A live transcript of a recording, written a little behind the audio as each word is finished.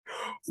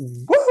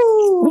Woo!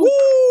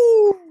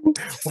 Woo!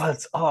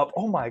 What's up?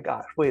 Oh my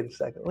gosh! Wait a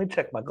second. Let me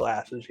check my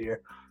glasses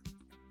here.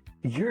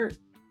 You're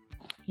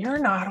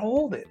not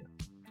holding.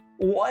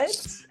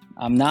 What?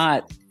 I'm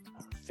not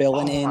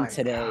filling Oh my in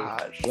today.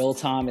 gosh. Will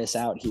Thomas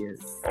out here.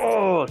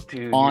 Oh,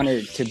 dude.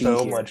 Honored you're to be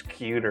so here. much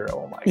cuter.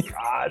 Oh my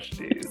gosh,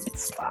 dude.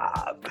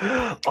 Stop.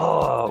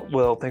 Oh,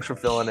 Will, thanks for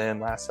filling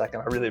in last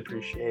second. I really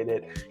appreciate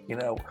it.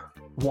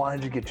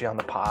 Wanted to get you on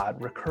the pod.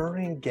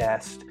 Recurring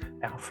guest,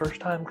 now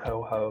first-time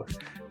co-host,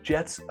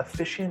 Jets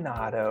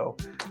aficionado,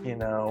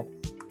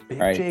 Big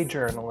Right. J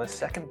journalist,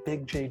 second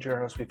Big J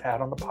journalist we've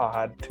had on the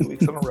pod 2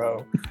 weeks in a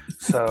row.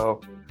 So,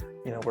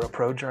 we're a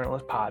pro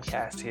journalist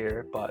podcast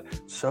here, but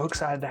so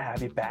excited to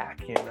have you back,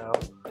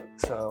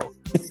 So,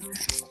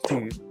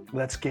 dude,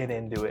 let's get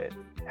into it.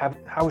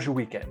 How was your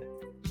weekend?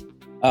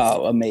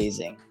 Oh,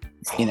 amazing.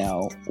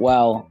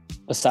 Well,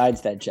 besides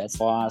that Jets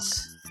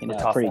loss,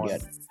 tough pretty one.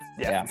 good.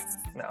 Yeah.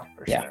 No,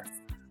 for Yeah. sure.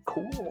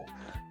 Cool.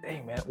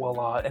 Dang, man.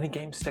 Well, any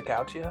games stick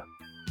out to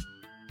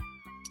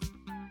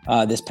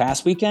you? This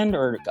past weekend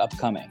or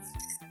upcoming?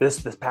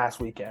 This past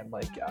weekend,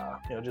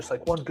 just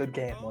like one good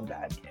game, one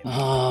bad game.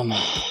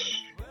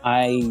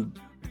 I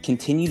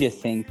continue to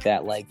think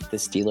that the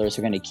Steelers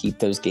are going to keep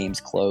those games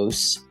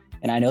close,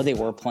 and I know they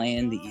were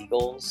playing the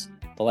Eagles,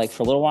 but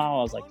for a little while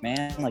I was like,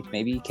 man,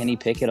 maybe Kenny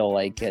Pickett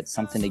will get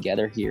something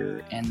together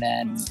here, and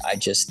then I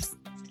just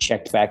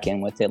checked back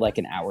in with it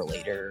an hour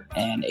later,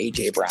 and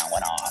AJ Brown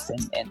went off,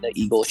 and the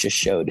Eagles just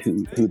showed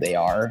who they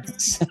are.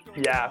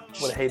 Yeah,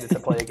 would have hated to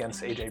play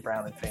against AJ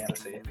Brown in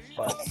fantasy,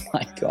 but Oh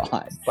my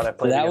god! but I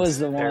played. That against was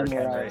the one Derrick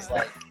where Henry.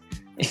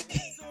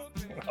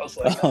 I was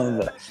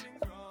like,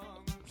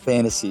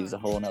 fantasy is a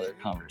whole nother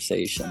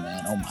conversation,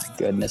 man. Oh my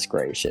goodness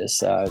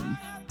gracious!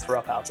 It's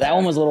rough out So there. that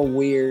one was a little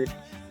weird.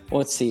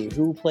 Let's see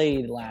who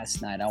played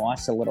last night. I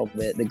watched a little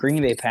bit. The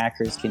Green Bay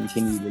Packers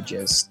continue to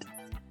just,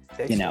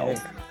 They you know,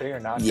 stink. They are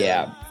not.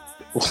 yeah,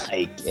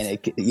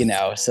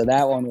 so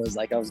that one was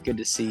I was good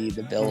to see.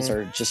 The Bills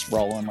are just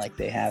rolling like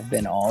they have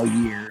been all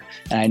year,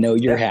 and I know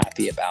you're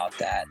happy about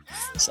that.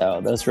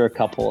 So those were a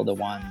couple of the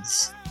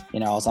ones. I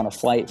was on a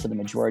flight for the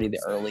majority of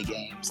the early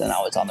games, and I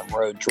was on the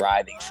road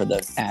driving for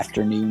the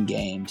afternoon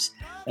games,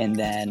 and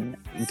then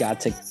got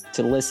to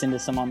listen to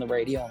some on the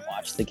radio and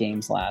watch the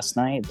games last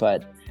night.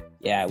 But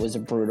yeah, it was a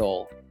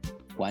brutal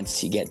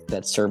once you get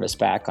that service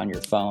back on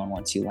your phone,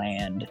 once you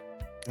land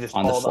Just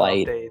on the all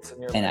flight, updates,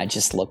 and I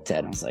just looked at it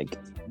and I was like,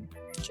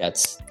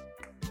 Jets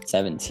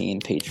 17,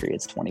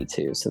 Patriots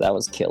 22. So that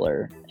was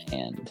killer,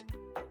 and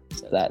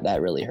so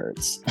that really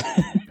hurts.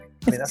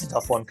 that's a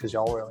tough one because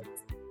y'all were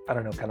I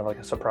don't know, kind of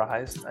a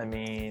surprise. I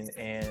mean,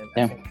 and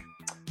Yeah. I think,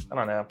 I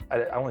don't know.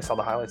 I only saw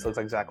the highlights. It looks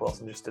like Zach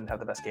Wilson just didn't have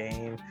the best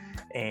game,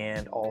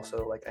 and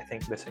also I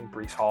think missing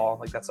Breece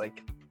Hall, that's a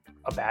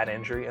bad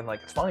injury. And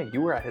it's funny,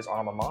 you were at his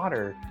alma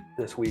mater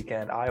this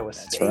weekend, Iowa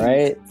State. That's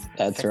right.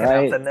 That's checking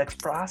right. out the next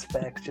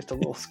prospects, just a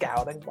little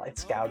light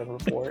scouting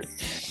report.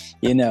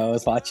 I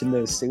was watching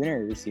those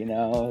Sooners. I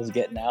was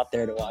getting out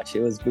there to watch.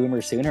 It was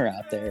Boomer Sooner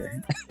out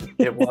there.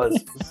 It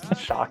was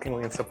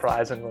shockingly and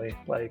surprisingly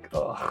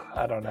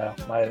I don't know.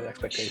 My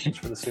expectations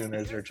for the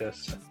Sooners are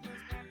just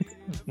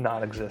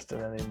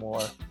non-existent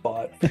anymore.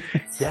 But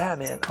yeah,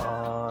 man,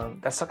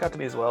 that stuck out to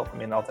me as well.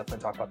 I'll definitely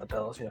talk about the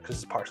Bills, because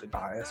it's partially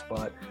biased.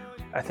 But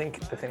I think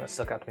the thing that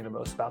stuck out to me the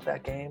most about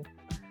that game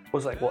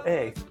was I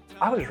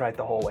was right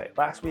the whole way.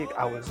 Last week,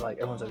 I was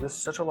everyone's this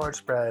is such a large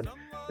spread.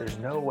 There's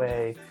no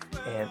way.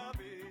 And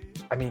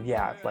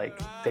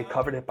they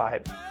covered it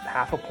by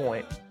half a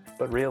point.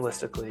 But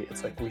realistically,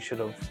 it's we should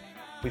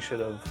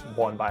have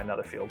won by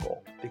another field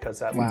goal, because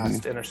that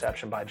last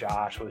interception by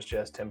Josh was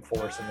just him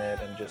forcing it,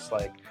 and just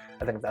I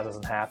think if that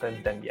doesn't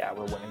happen, then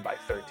we're winning by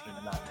 13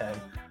 and not 10,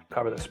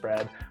 cover the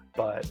spread.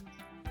 But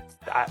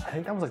I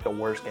think that was the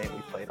worst game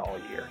we played all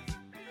year,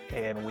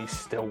 and we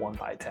still won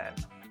by 10.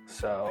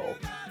 So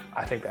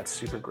I think that's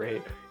super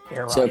great.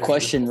 Aaron So, Rodgers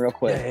question real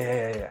quick.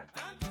 Yeah.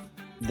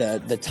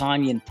 The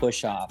Tanyan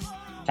push-off,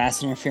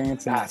 pass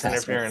interference? Pass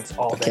interference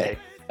all day.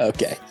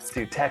 Okay.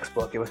 Dude,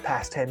 textbook. It was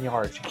past 10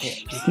 yards. You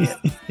can't.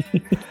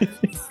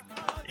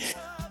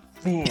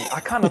 I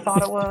kind of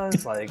thought it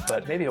was,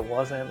 but maybe it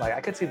wasn't.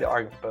 I could see the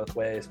argument both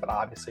ways, but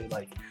obviously,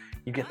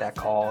 you get that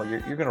call, you're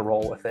going to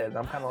roll with it. And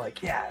I'm kind of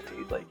yeah,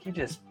 dude, he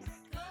just,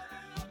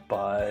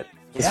 but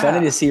It's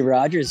funny to see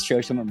Rodgers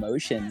show some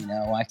emotion.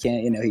 Why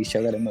can't, he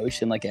show that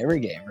emotion every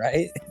game,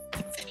 right?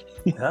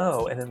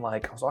 No. And then, I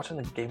was watching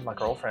the game with my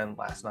girlfriend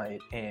last night,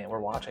 and we're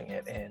watching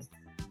it, and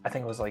I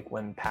think it was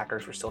when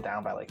Packers were still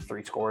down by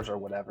 3 scores or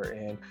whatever,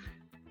 and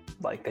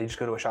they just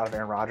go to a shot of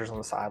Aaron Rodgers on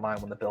the sideline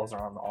when the Bills are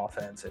on the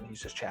offense, and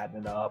he's just chatting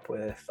it up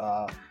with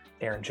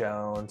Aaron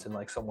Jones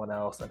and someone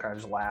else, and kind of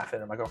just laughing.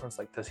 And my girlfriend's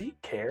does he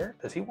care?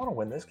 Does he want to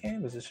win this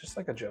game? Is this just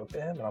a joke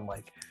to him? And I'm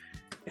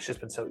it's just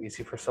been so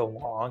easy for so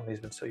long.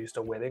 He's been so used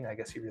to winning. I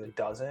guess he really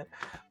doesn't.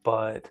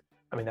 But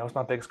I mean, that was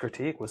my biggest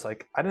critique was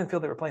like, I didn't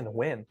feel they were playing to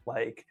win.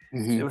 Like, it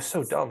Hmm. was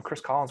so dumb.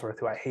 Chris Collinsworth,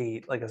 who I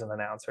hate, like as an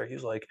announcer,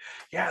 he's like,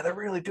 yeah, they're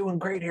really doing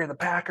great here. The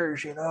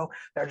Packers,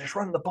 they're just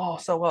running the ball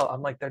so well.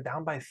 I'm like, they're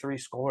down by 3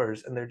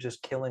 scores and they're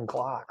just killing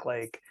clock.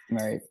 Like,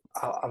 Right.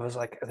 I was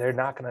like, they're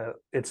not going to,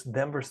 it's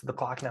them versus the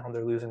clock now and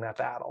they're losing that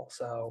battle.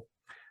 So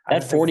I That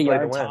didn't think they 40 played to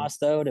yard win. toss,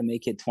 though, to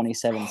make it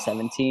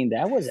 27-17,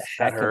 that was a That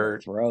heck of a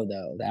hurt. throw,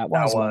 though. That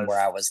That was one where was.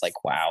 I was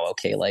like, wow,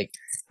 okay, like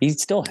he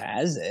still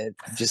has it,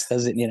 just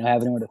doesn't,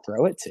 have anyone to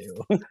throw it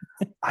to.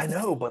 I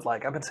know, but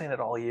like I've been saying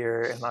it all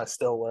year, and I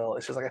still will.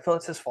 It's just like I feel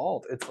it's his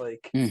fault. It's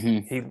like Hmm.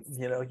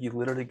 you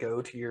literally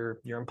go to your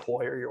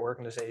employer, your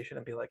organization,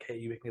 and be like, "Hey,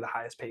 you make me the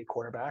highest paid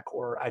quarterback,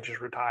 or I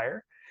just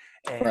retire."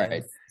 Right.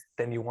 And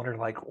then you wonder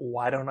like,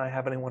 why don't I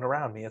have anyone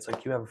around me? It's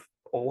like you have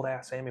old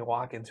ass Sammy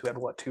Watkins who had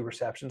what 2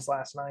 receptions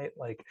last night.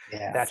 Like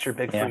Yeah. that's your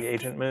big Yeah. free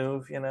agent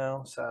move.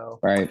 So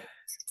Right.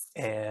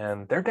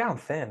 and they're down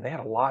thin. They had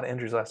a lot of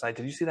injuries last night.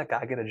 Did you see that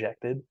guy get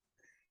ejected?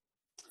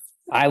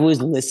 I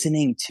was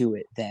listening to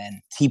it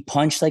then. He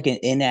punched like an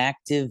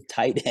inactive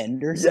tight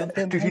end or Yeah,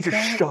 something dude, he like just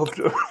that. shoved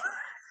him.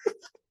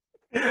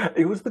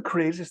 It was the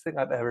craziest thing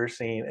I've ever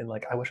seen. And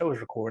like, I wish I was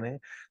recording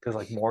because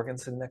like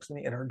Morgan's sitting next to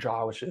me and her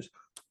jaw was just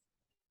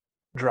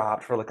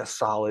dropped for like a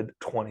solid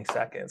 20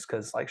 seconds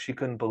because like she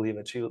couldn't believe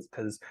it. She was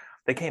because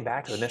they came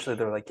back to it. Initially,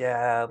 they were like,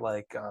 yeah,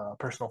 like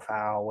personal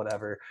foul,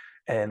 whatever.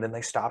 And then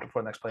they stopped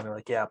before the next play and they're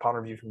like, yeah, upon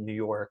review from New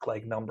York,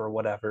 like number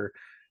whatever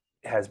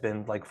has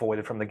been like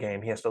voided from the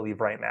game. He has to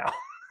leave right now.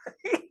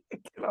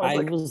 And I was I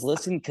like, was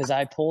listening because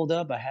I pulled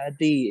up. I had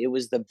it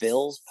was the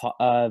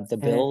mm-hmm.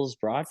 Bills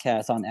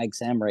broadcast on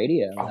XM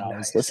radio Oh, that I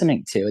was nice.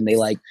 listening to, and they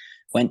like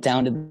went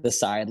down to the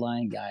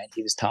sideline guy and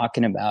he was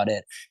talking about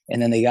it,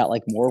 and then they got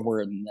like more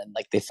word, and then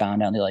like they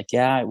found out they're like,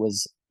 yeah, it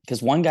was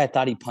because one guy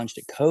thought he punched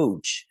a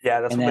coach, Yeah,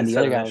 that's and what then they the said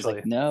other guy was like,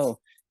 initially. no,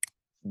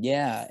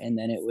 yeah, and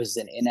then it was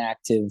an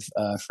inactive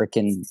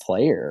freaking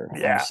player.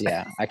 Yeah,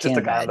 Yeah, I just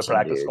a can't guy on the imagine,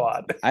 practice dude.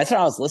 squad. I thought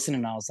I was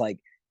listening. I was like,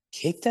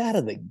 kicked out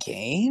of the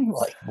game?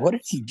 Like, what did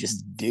he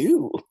just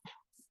do?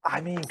 I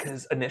mean,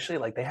 because initially,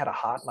 like they had a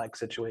hot mic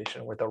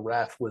situation where the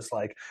ref was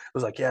like,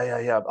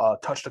 yeah,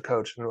 touch the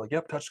coach, and they're like,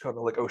 yep, touch the coach. And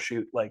they're like, oh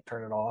shoot, like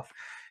turn it off.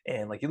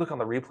 And like you look on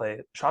the replay,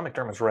 Sean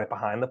McDermott's right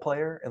behind the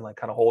player and like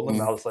kind of holding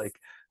him. And Mm-hmm.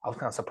 I was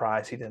kind of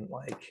surprised he didn't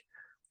like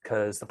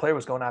because the player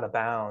was going out of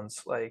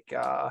bounds,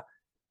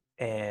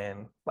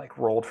 and like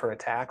rolled for a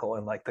tackle,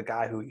 and like the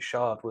guy who he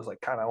shoved was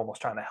like kind of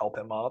almost trying to help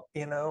him up,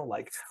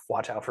 like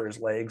watch out for his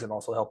legs and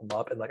also help him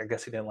up. And like I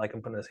guess he didn't like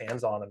him putting his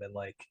hands on him, and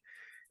like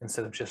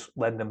instead of just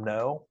letting him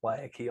know,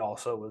 like he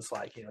also was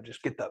like,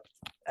 just get the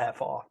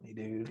F off me,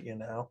 dude.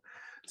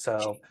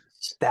 So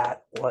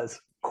that was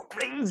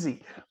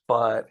crazy.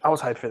 But I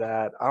was hyped for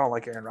that. I don't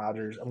like Aaron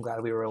Rodgers. I'm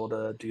glad we were able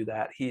to do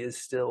that. He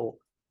is still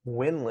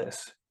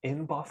winless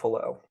in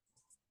Buffalo,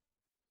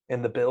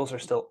 and the Bills are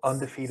still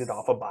undefeated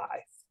off a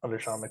bye under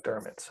Sean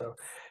McDermott. So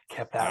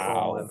kept that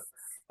rolling. Wow.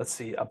 Let's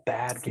see, a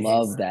bad game.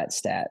 Love that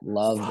stat.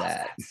 Love Oh,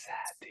 that. that's sad,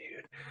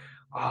 dude.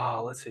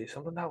 Oh, let's see.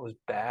 Something that was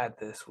bad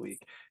this week.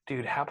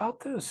 Dude, how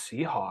about those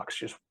Seahawks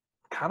just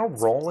kind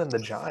of rolling the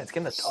Giants,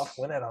 getting a tough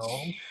win at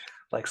home?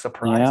 Like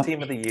surprise Yeah.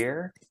 team of the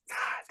year? God,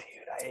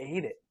 dude, I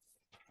hate it.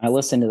 I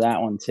listened to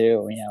that one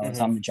too. It's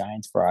Mm-hmm. on the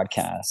Giants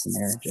broadcast and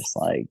they're just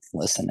like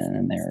listening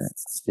and they're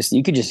just,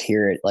 you could just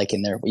hear it like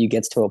in their, you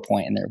gets to a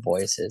point in their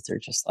voices. They're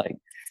just like,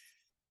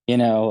 you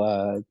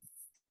know,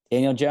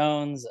 Daniel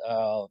Jones,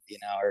 or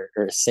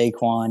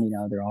Saquon,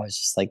 they're always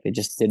just like, they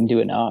just didn't do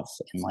enough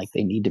and like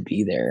they need to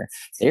be there.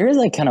 They're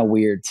like kind of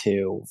weird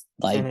too.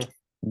 Like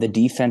Mm-hmm. the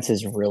defense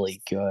is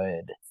really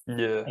good.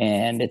 Yeah.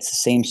 And it's the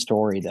same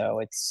story though.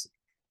 It's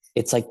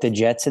like the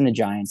Jets and the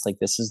Giants. Like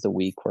this is the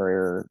week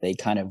where they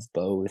kind of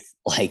both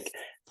like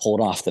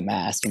pulled off the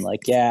mask and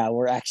like, yeah,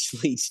 we're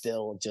actually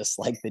still just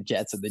like the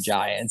Jets and the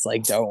Giants.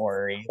 Like, don't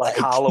worry. Like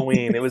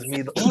Halloween. It was me.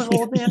 It was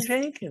old man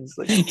Jenkins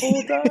like the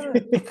whole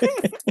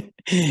time.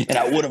 And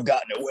I would have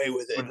gotten away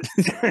with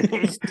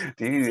it.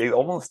 Dude, they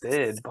almost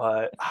did,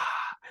 but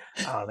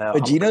I don't know.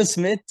 But Geno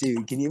Smith,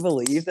 dude, can you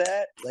believe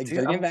that? Like, Dude,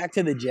 bring him back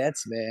to the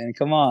Jets, man.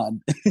 Come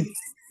on.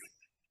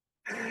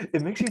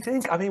 it makes you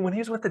think. I mean, when he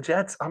was with the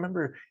Jets, I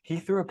remember he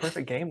threw a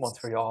perfect game once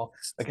for y'all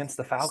against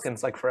the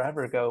Falcons like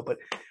forever ago. But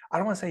I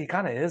don't want to say he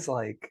kind of is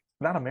like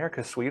not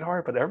America's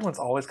sweetheart, but everyone's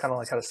always kind of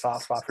like had a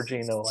soft spot for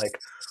Geno. Like,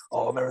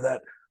 oh, remember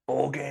that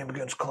bowl game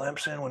against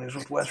Clemson when he was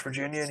with West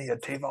Virginia and he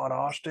had Tavon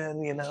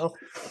Austin.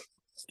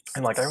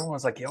 And like everyone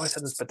was like, he always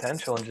had this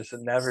potential and just it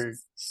never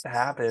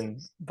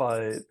happened.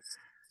 But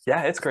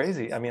yeah, it's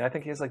crazy. I mean, I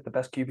think he has like the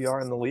best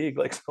QBR in the league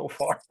like so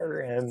far.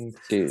 And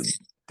Dude,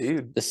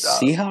 dude, the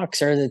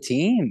Seahawks are the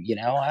team.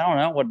 I don't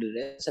know what it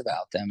is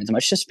about them. It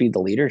must just be the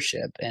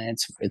leadership, and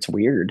it's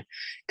weird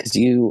because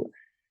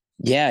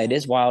it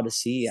is wild to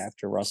see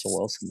after Russell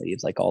Wilson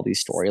leaves, like all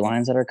these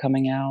storylines that are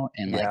coming out,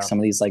 and like yeah, some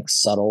of these like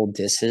subtle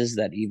disses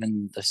that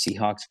even the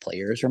Seahawks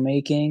players are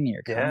making.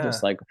 You're kind of yeah,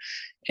 just like,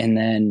 and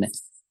then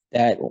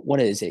that what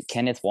is it?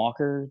 Kenneth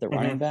Walker, the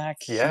running back,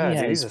 he yeah,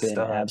 dude, he's has a been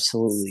stud.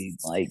 absolutely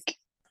like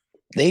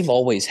they've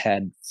always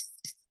had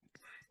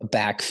a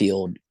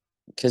backfield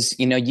because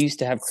you used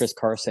to have Chris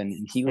Carson,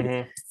 and he would,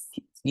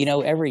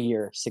 Hmm. every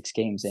year 6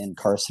 games in,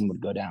 Carson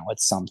would go down with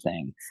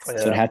something, so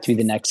it'd Yeah, have to be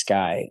the next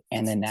guy.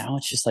 And then now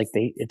it's just like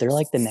they're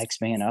like the next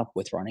man up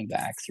with running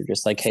backs. They're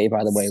just like, hey,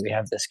 by the way, we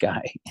have this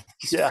guy.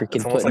 He's yeah. It's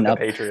freaking almost like putting the up,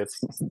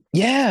 Patriots.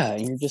 yeah.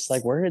 And you're just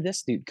like, where did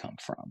this dude come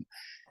from?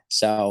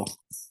 So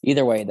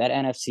either way, that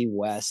NFC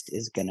West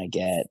is gonna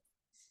get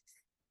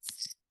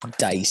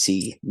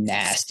dicey,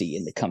 nasty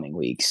in the coming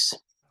weeks.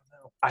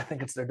 I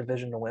think it's their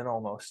division to win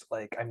almost.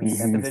 Like, I mean,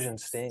 that Mm-hmm. division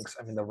stinks.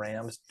 I mean, the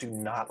Rams do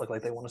not look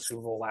like they won a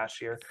Super Bowl last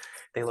year.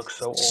 They look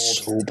so old.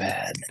 So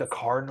bad. The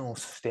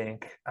Cardinals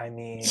stink. I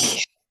mean,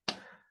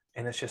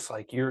 and it's just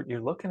like you're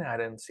looking at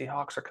it, and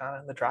Seahawks are kind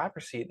of in the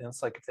driver's seat. And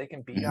it's like if they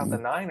can beat out the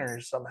Mm-hmm.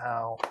 Niners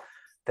somehow,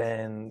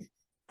 then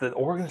the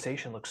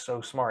organization looks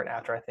so smart.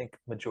 After I think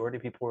majority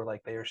of people were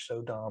like they are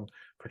so dumb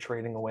for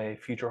trading away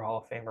future Hall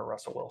of Famer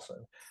Russell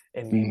Wilson.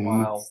 And Mm-hmm.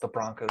 meanwhile, the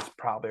Broncos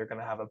probably are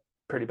going to have a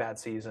pretty bad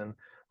season.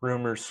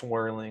 Rumors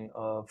swirling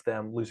of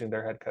them losing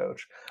their head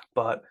coach.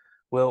 But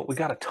well, we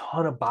got a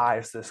ton of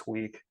buys this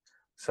week.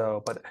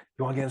 So, but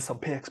you want to get into some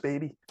picks,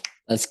 baby?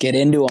 Let's get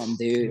into them,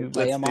 dude. Dude,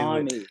 Lay let's them do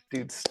on it. me.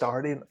 Dude,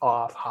 starting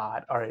off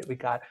hot. All right, we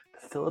got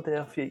the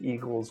Philadelphia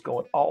Eagles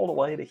going all the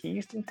way to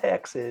Houston,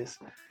 Texas.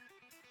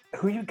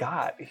 Who you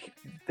got?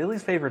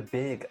 Philly's favored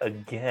big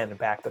again,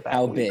 back to back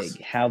How weeks.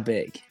 big? How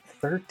big?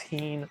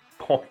 13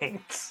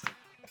 points.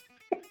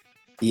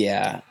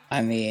 Yeah,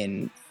 I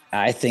mean,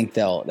 I think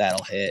that'll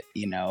hit.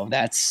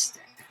 That's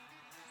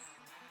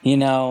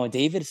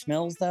David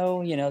Mills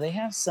though. They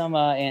have some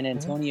and Mhm.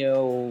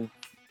 Antonio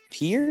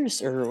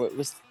Pierce, or what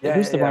was Yeah,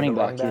 who's yeah, the yeah. The running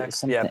running back? back.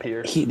 Yeah, Something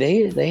Pierce.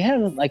 they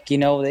have like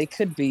they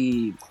could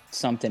be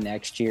something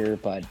next year,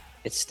 but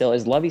it's still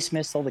is Lovey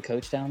Smith still the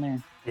coach down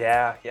there?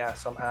 Yeah, yeah,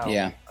 somehow.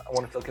 Yeah, I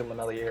wonder if they'll give him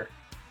another year.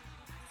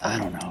 I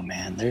don't know,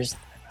 man. There's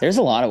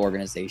a lot of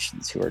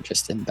organizations who are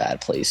just in bad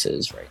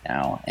places right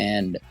now,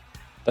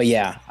 but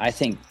yeah, I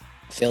think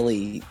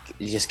Philly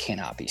just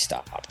cannot be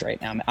stopped right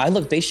now.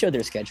 They showed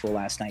their schedule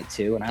last night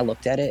too, and I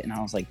looked at it and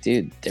I was like,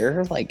 dude,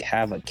 they're like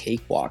have a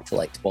cakewalk to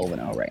like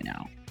 12-0 right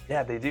now.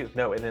 Yeah, they do.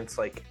 No, and it's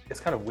like it's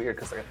kind of weird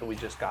because like I think we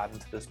just got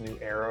into this new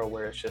era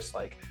where it's just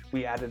like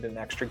we added an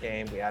extra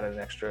game, we added an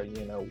extra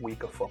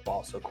week of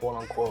football, so quote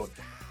unquote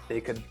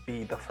they could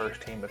be the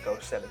first team to go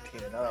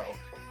 17-0.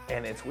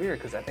 And it's weird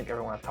because I think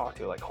everyone I've talked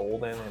to, like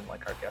Holden and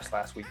like our guest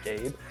last week,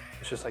 Gabe,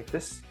 it's just like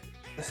this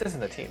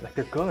isn't a team. Like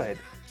they're good,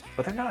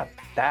 but they're not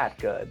that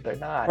good. They're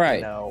not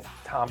Right.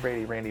 Tom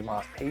Brady, Randy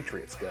Moss,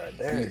 Patriots good.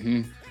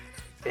 Mm-hmm.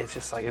 It's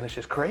just like, and it's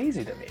just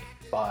crazy to me.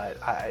 But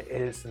it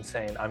is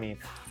insane. I mean,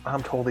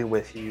 I'm totally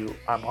with you.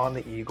 I'm on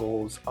the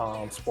Eagles.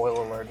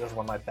 Spoiler alert, this is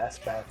one of my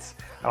best bets.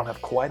 I don't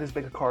have quite as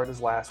big a card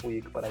as last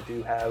week, but I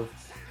do have.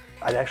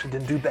 I actually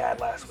didn't do bad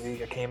last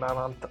week. I came out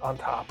on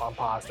top, on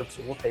positive,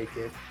 so we'll take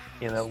it.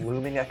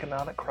 Looming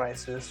economic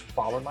crisis.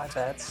 Follow my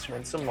bets,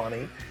 win some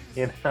money.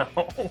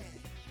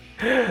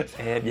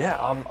 And yeah,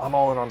 I'm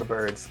all in on the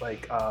Birds.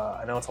 Like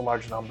I know it's a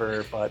large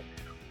number, but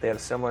they had a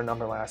similar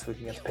number last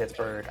week against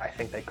Pittsburgh. I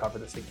think they cover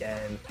this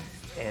again,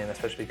 and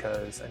especially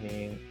because I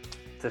mean,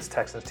 this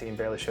Texans team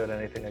barely showed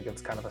anything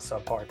against kind of a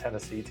subpar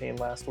Tennessee team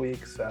last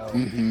week. So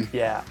Mm-hmm.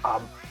 yeah,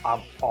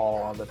 I'm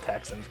all on the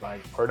Texans.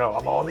 I'm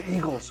all on the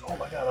Eagles. Oh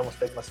my god, I almost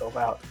faked myself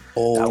out.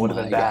 Oh, that would have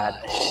my been bad.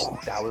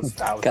 gosh. That was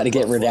Got to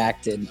get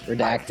redacted. We're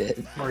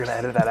gonna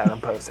edit that out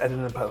in post. Edit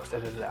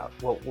it out.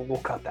 We'll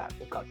cut that.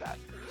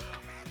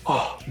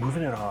 Oh,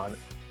 moving it on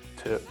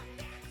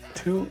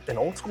to an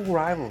old school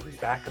rivalry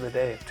back in the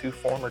day of two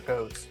former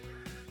goats,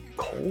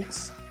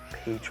 Colts,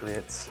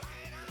 Patriots.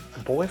 The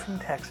boy from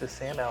Texas,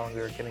 Sam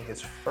Ellinger, getting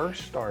his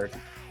first start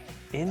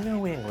in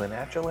New England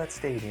at Gillette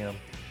Stadium.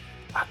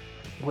 I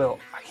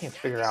can't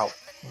figure out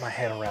my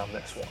head around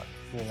this one.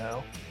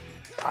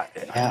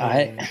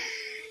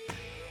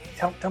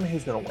 Tell me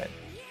who's gonna win.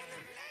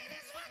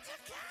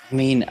 I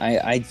mean,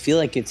 I feel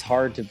like it's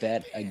hard to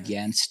bet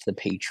against the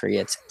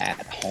Patriots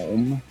at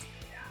home.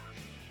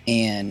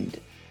 And,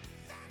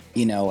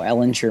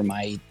 Ellinger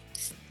might,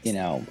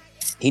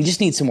 he just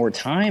needs some more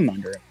time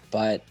under him.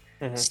 But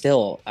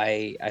still,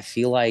 I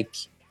feel like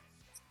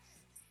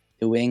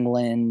New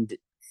England,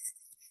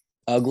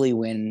 ugly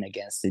win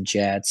against the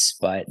Jets,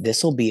 but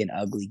this will be an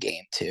ugly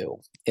game too.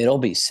 It'll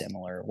be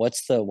similar.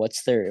 What's the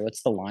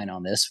line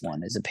on this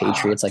one? Is it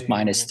Patriots like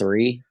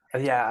 -3?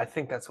 Yeah, I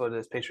think that's what it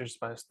is. Patriots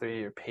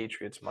 -3 or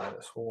Patriots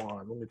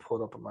 -1. Let me pull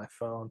it up on my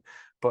phone.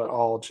 But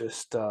I'll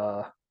just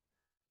I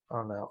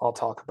don't know. I'll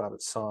talk about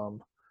it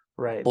some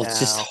right now. It's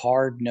just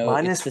hard. No,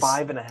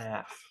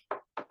 -5.5.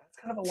 That's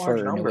kind of a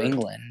large number. New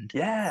England.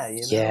 Yeah,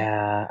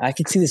 Yeah, I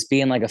could see this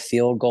being like a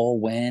field goal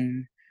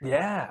win.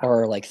 Yeah.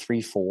 Or like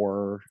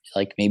 3-4,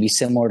 like maybe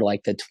similar to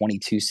like the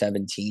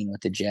 22-17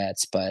 with the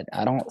Jets, but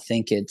I don't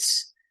think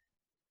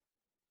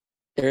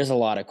there's a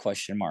lot of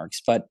question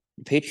marks. But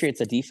Patriots,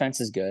 the defense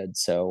is good,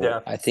 so yeah.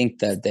 I think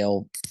that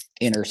they'll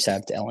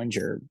intercept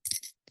Ellinger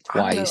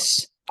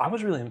twice. I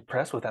was really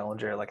impressed with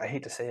Ellinger. Like, I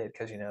hate to say it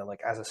because,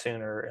 like as a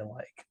Sooner, and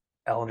like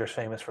Ellinger's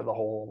famous for the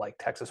whole like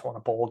Texas won a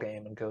bowl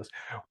game and goes,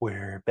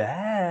 "We're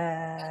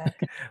back."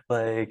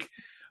 Like,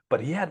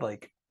 but he had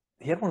like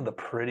he had one of the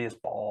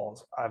prettiest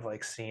balls I've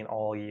like seen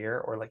all year,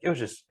 or like it was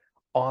just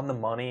on the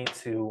money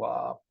to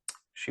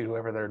shoot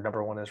whoever their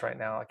number one is right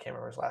now. I can't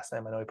remember his last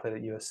name. I know he played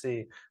at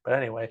USC, but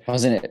anyway,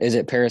 Wasn't it? Is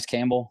it Paris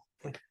Campbell?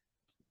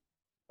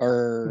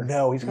 Or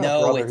no, he's got a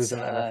no, brother who's it's in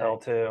the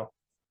NFL too.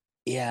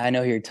 yeah, I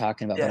know who you're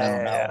talking about, Yeah, but I don't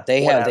yeah, know. yeah.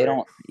 They Whatever.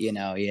 don't,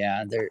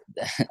 yeah, they're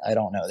I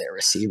don't know their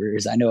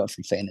receivers. I know it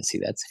from fantasy.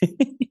 That's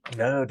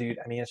No, dude.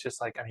 I mean, it's just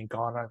like, I mean,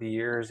 gone are the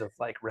years of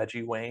like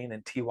Reggie Wayne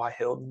and T.Y.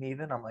 Hilton,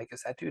 even. I'm like,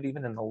 is that dude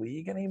even in the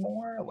league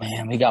anymore?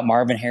 man, Like, we got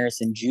Marvin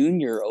Harrison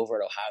Jr. over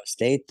at Ohio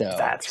State though.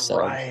 that's So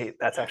right.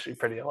 That's actually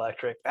pretty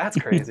electric. That's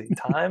crazy.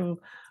 Time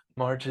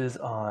marches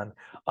on.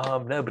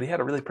 No, but he had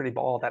a really pretty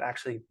ball that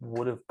actually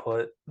would have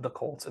put the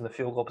Colts in the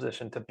field goal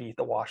position to beat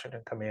the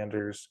Washington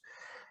Commanders.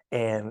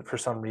 And for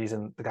some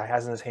reason, the guy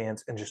has it in his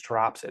hands and just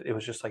drops it. It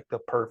was just like the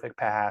perfect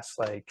pass.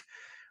 Like,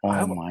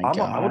 oh my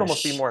I would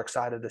almost be gosh. more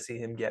excited to see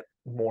him get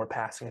more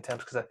passing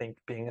attempts because I think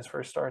being his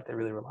first start, they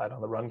really relied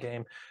on the run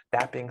game.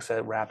 That being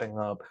said, wrapping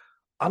up,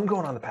 I'm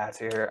going on the Pats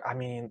here. I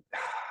mean,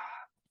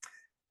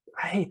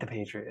 I hate the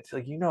Patriots.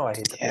 Like, I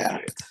hate the Yeah,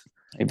 Patriots.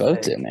 we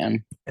both do, Like,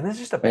 man. and this is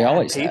just a We bad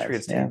always have.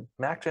 Patriots Yeah. team.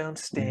 Mac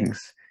Jones Hmm.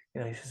 stinks.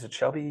 He's just a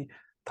chubby,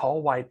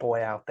 tall white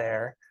boy out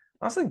there.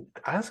 I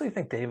honestly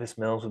think Davis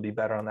Mills would be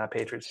better on that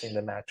Patriots team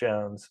than Mac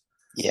Jones.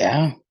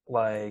 Yeah.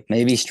 Like,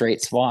 Maybe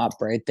straight swap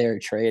right there,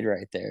 trade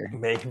right there.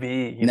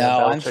 maybe,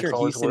 No, I'm Belichick's sure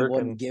always Houston wouldn't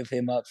working. give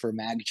him up for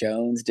Mac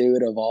Jones,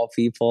 dude, of all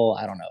people.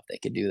 I don't know if they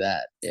could do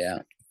that. Yeah.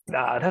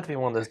 Nah, it'd have to be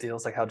one of those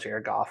deals like how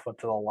Jared Goff went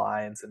to the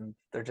Lions, and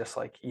they're just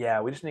like, yeah,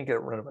 we just need to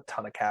get rid of a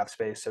ton of cap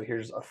space. So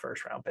here's a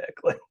first round pick,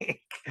 like,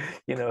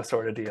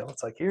 sort of deal.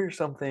 It's like, here's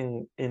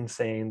something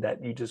insane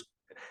that you just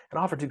an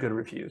offer too good to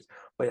refuse.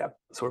 But yeah,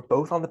 so we're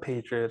both on the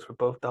Patriots. We're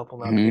both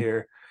doubling up Hmm.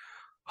 here.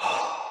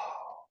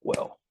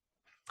 Well,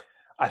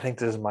 I think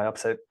this is my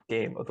upset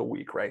game of the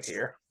week right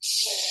here.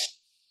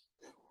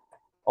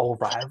 Old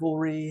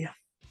rivalry.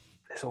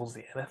 This was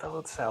the NFL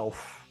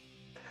itself.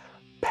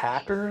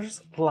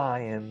 Packers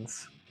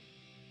Lions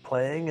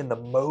playing in the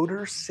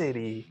Motor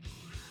City.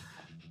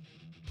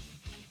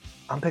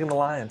 I'm picking the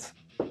Lions.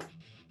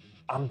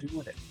 I'm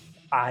doing it.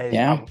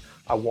 Yeah.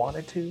 I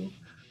wanted to,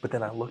 but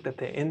then I looked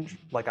at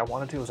I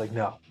wanted to. I was like,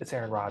 no, it's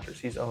Aaron Rodgers.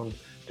 He's owned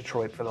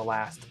Detroit for the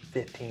last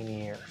 15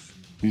 years.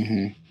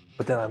 Hmm.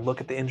 But then I look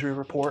at the injury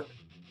report,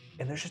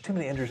 and there's just too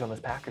many injuries on this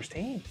Packers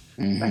team.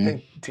 And I Hmm.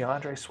 think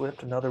DeAndre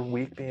Swift another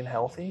week being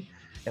healthy,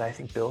 and I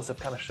think Bills have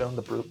kind of shown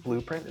the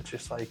blueprint. It's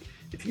just like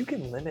if you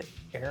can limit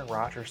Aaron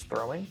Rodgers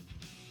throwing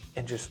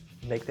and just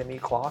make them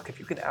eat clock, if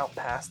you can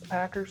outpass the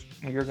Packers,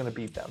 you're going to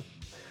beat them.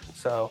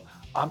 So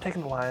I'm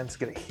taking the Lions,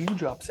 get a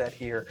huge upset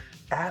here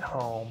at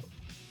home,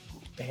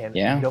 and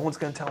Yeah. no one's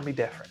going to tell me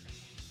different.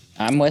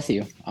 I'm with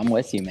you. I'm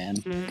with you, man.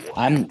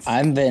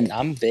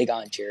 I'm big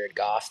on Jared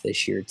Goff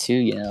this year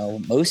too.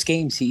 Most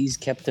games he's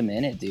kept him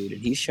in it, dude,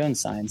 and he's shown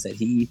signs that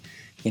he,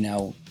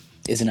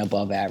 is an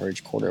above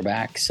average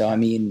quarterback. So I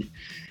mean,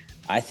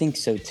 I think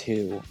so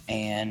too.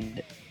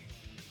 And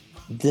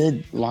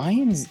the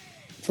Lions,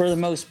 for the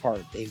most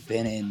part, they've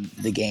been in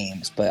the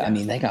games, but I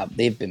mean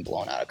they've been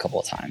blown out a couple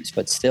of times.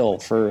 But still,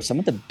 for some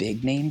of the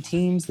big name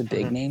teams, the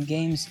big name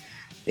games,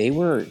 they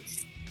were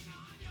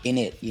in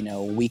it.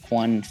 Week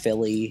one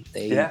Philly,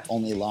 they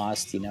only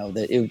lost.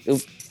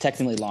 It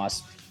technically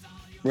lost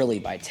really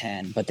by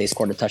 10, but they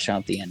scored a touchdown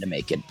at the end to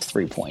make it a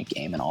 3-point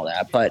game and all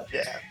that. But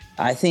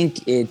I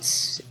think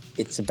it's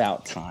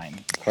about time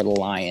for the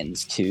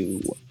Lions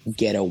to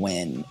get a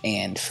win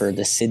and for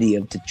the city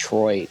of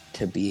Detroit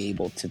to be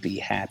able to be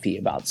happy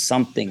about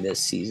something this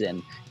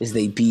season is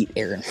they beat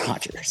Aaron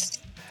Rodgers.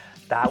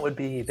 That would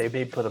be, they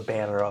may put a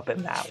banner up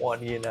in that one,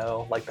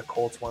 like the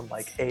Colts one,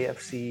 like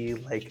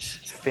AFC, like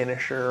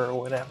finisher or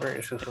whatever.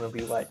 It's just going to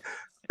be like,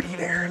 beat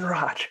Aaron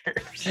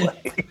Rodgers.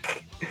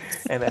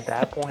 And at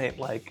that point,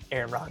 like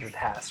Aaron Rodgers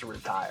has to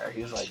retire.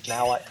 He's like,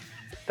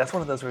 that's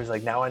one of those where he's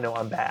like, now I know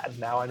I'm bad.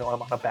 Now I know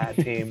I'm on a bad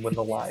team when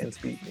the Lions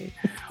beat me.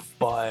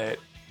 But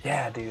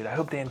yeah, dude, I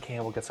hope Dan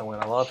Campbell gets a win.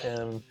 I love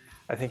him.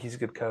 I think he's a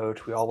good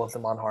coach. We all love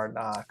him on Hard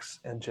Knocks.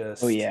 And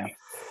just, Oh yeah.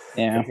 at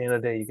the end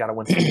of the day, you got to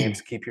win some games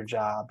to keep your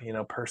job.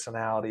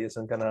 Personality it's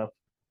not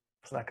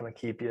going to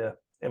keep you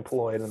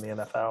employed in the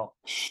NFL.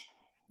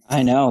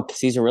 I know, because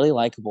he's a really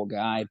likable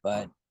guy,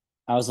 but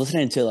I was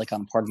listening to like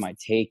on Part of My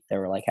Take, they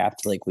were like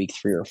after like week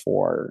 3 or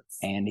 4,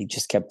 and he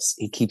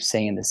keeps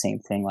saying the same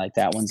thing, like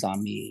that one's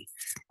on me.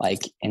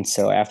 And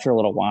so after a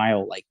little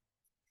while, like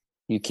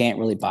you can't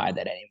really buy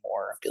that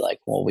anymore. Be like,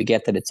 well, we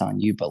get that it's on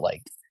you, but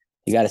like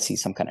you got to see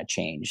some kind of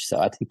change. So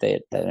I think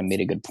that I made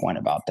a good point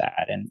about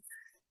that. And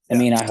I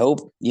mean, I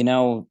hope,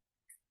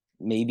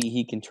 maybe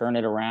he can turn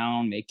it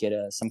around, make it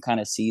some kind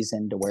of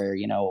season to where,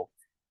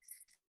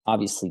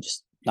 obviously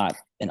just not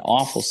an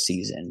awful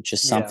season,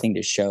 just something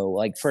to show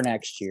like for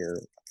next year,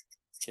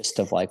 just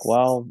of like,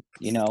 well,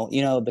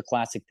 the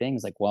classic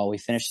things like, well, we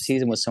finished the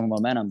season with some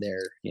momentum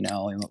there,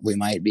 we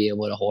might be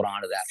able to hold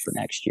on to that for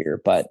next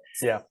year. But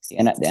the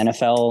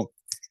NFL,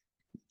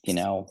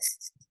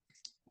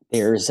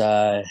 there's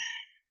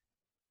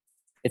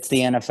it's the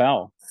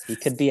NFL. he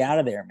could be out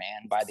of there,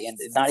 man, by the end.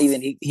 Not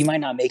even he might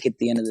not make it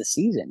the end of the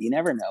season. You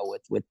never know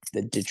with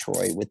the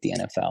Detroit, with the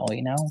NFL,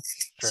 you know.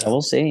 True. So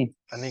we'll see.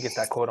 I need to get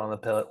that quote on the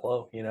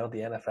pillow. You know, the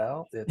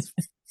NFL.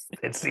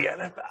 It's the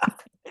NFL.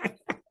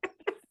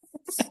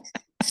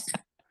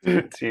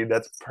 Dude,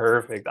 that's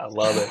perfect. I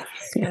love it.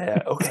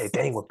 Yeah. Okay.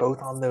 Dang, we're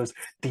both on those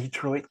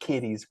Detroit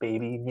Kitties,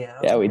 baby.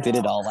 Yeah, we did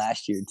it all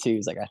last year too.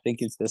 It's like, I think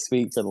it's this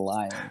week for the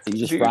Lions. You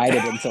just ride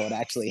it until it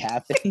actually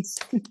happens.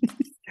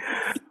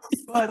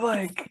 But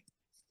like,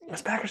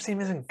 this Packers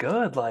team isn't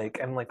good. Like,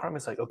 and like, part of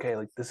me's like, okay,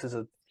 like this is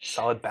a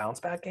solid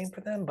bounce back game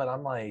for them. But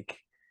I'm like,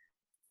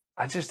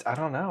 I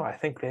don't know. I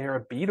think they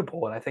are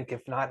beatable, and I think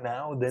if not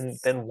now,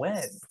 then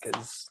when?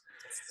 Because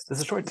the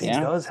Detroit team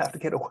does have to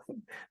get a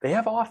win. They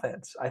have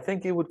offense. I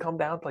think it would come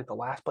down to like the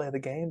last play of the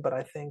game, but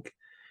I think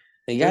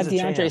they got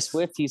DeAndre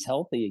Swift. He's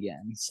healthy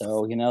again.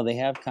 So, you know, they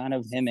have kind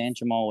of him and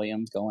Jamal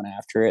Williams going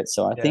after it.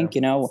 So I think,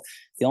 you know,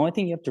 the only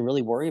thing you have to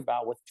really worry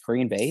about with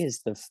Green Bay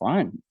is the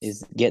front,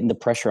 is getting the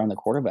pressure on the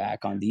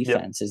quarterback on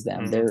defense. Is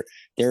them. Mm-hmm.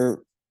 They're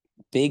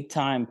big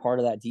time part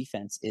of that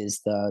defense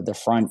is the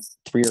front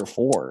 3 or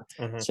 4.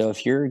 Mm-hmm. So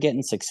if you're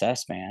getting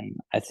success, man,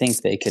 I think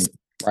they could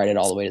ride it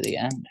all the way to the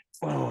end.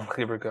 Oh,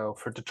 here we go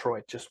for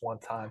Detroit just one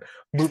time.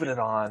 Moving it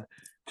on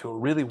to a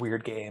really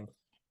weird game.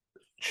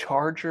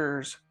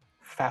 Chargers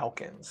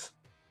Falcons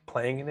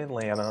playing in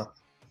Atlanta.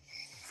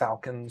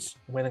 Falcons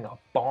winning a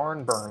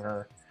barn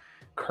burner.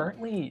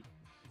 Currently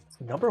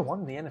number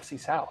 1 in the NFC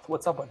South.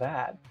 What's up with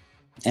that?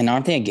 And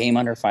aren't they a game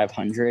under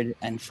 500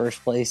 and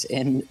first place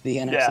in the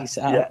NFC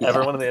South? Yeah,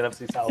 everyone in the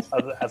NFC South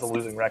has a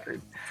losing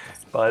record.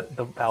 But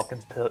the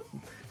Falcons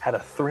had a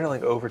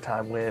thrilling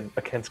overtime win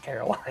against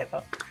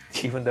Carolina,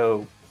 even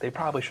though they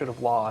probably should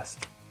have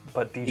lost.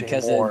 But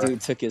because the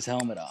dude took his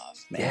helmet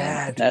off, man.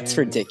 Yeah, dude. That's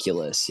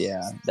ridiculous.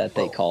 Yeah, that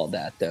they called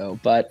that though.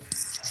 But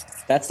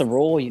that's the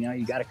rule, you know.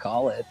 You got to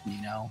call it,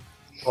 you know.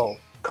 Well,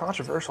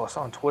 controversial. I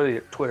saw on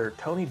Twitter,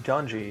 Tony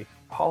Dungy,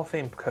 Hall of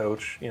Fame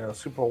coach, you know,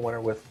 Super Bowl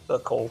winner with the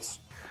Colts.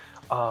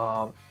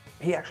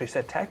 He actually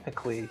said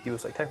technically he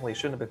shouldn't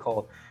have been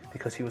called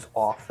because he was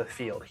off the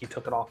field. He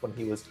took it off when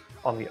he was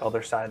on the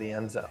other side of the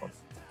end zone.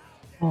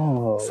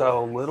 Oh.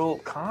 So little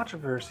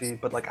controversy,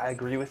 but like I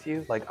agree with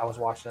you. Like I was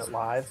watching it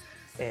live,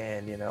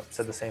 and you know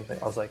said the same thing.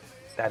 I was like,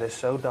 that is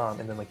so dumb.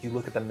 And then like you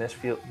look at the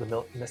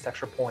missed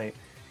extra point,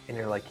 and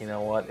you're like, you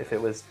know what? If it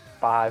was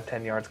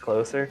 5-10 yards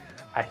closer,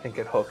 I think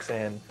it hooks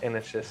in, and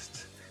it's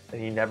just.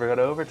 And you never go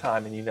to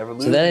overtime, and you never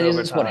lose. So that is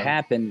overtime. What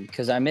happened,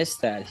 because I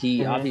missed that.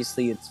 He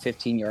obviously, it's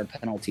 15-yard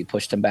penalty,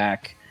 pushed him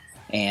back,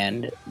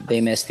 and they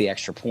missed the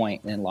extra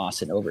point and then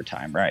lost in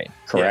overtime, right?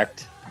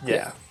 Correct?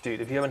 Yeah. Dude,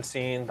 if you haven't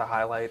seen the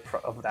highlight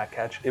of that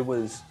catch, it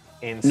was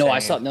insane. No, I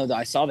saw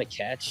the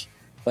catch,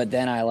 but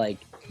then I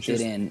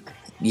didn't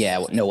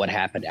know what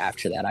happened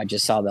after that. I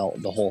just saw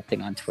the whole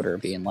thing on Twitter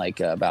being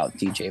like about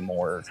DJ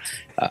Moore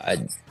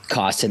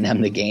costing them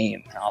the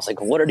game. And I was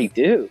like, what did he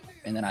do?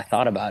 And then I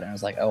thought about it, and I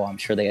was like, oh, I'm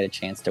sure they had a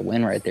chance to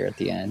win right there at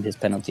the end. His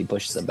penalty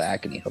pushes them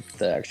back, and he hooked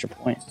the extra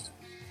point.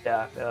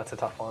 Yeah, that's a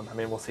tough one. I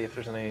mean, we'll see if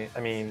there's any – I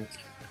mean,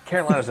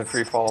 Carolina's in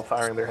free fall,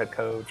 firing their head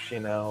coach,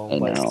 you know. I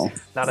know.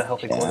 Not a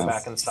healthy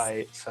quarterback in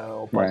sight.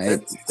 So,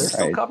 but they're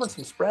still covering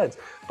some spreads.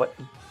 But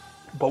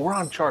we're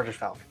on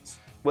Chargers-Falcons.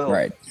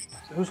 Well,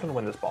 who's going to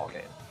win this ball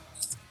game?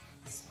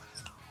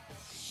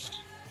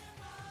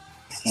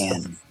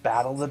 And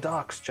Battle of the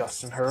Ducks,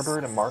 Justin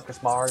Herbert and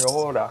Marcus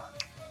Mariota.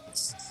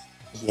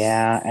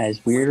 Yeah,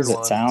 as weird as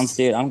it sounds,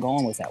 dude, I'm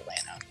going with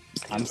Atlanta.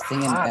 I'm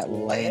thinking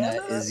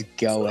Atlanta is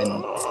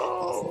going.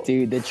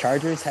 Dude, the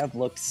Chargers have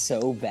looked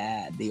so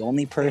bad. The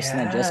only person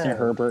that Justin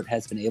Herbert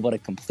has been able to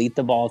complete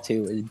the ball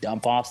to is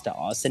dump offs to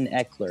Austin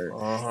Eckler.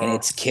 And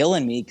it's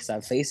killing me because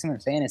I face him in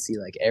fantasy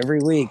like every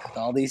week with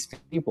all these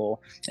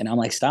people. And I'm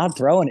like, stop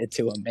throwing it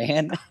to him,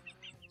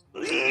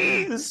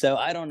 man. So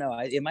I don't know.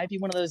 It might be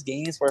one of those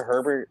games where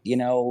Herbert, you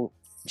know,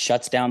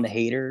 shuts down the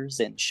haters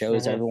and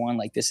shows everyone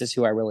like, this is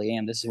who I really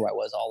am. This is who I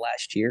was all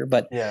last year.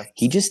 But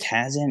he just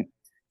hasn't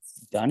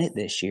done it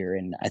this year.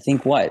 And I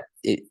think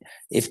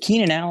if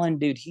Keenan Allen,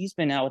 dude, he's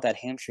been out with that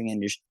hamstring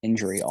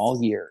injury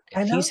all year.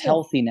 If he's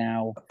healthy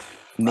now,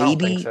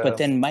 maybe. But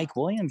then Mike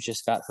Williams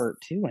just got hurt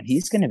too, and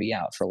he's going to be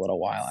out for a little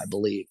while, I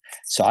believe.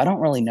 So I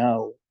don't really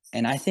know.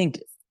 And I think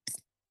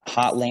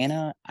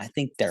Hotlanta, I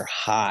think they're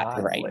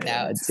hot right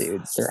now,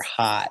 dude. They're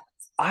hot.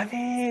 I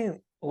mean,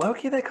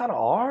 low-key they kind of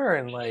are,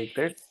 and like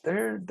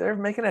they're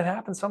making it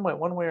happen some way,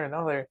 one way or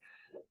another.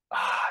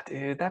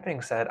 Dude, that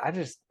being said, I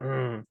just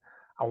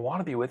I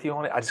want to be with you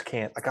on it. I just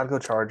can't. I gotta go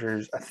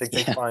Chargers. I think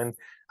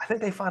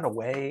they find a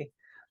way,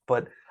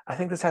 but I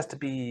think this has to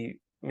be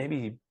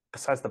maybe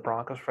besides the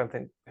Broncos, I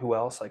think who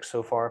else, like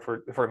so far, if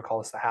we're gonna call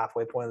this the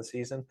halfway point of the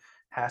season,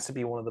 has to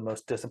be one of the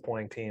most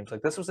disappointing teams.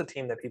 Like this was a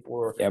team that people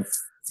were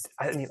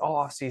I mean, all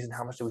off season,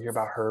 how much do we hear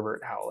about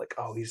Herbert? How like,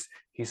 oh, he's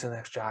the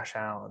next Josh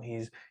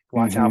Allen.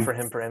 Watch out for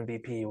him for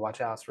MVP.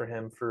 Watch out for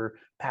him for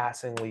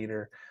passing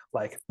leader.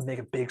 Like make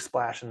a big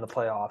splash in the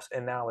playoffs.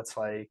 And now it's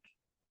like,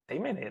 they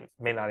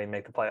may not even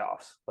make the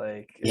playoffs.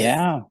 Like,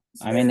 Yeah.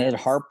 I mean, they had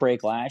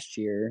heartbreak last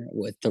year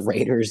with the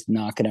Raiders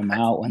knocking them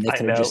out when they I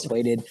could have know. just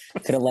waited,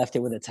 could have left it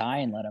with a tie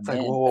and let them It's like,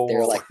 in. whoa, But whoa,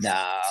 they're whoa. like,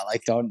 nah,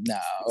 like, don't, no.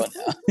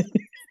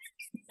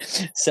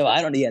 So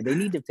I don't, yeah, they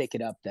need to pick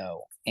it up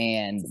though.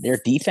 And their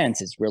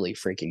defense is really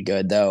freaking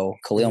good though.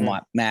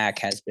 Mack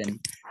has been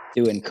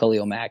doing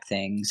Khalil Mack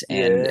things.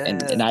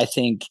 And Yeah. I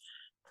think,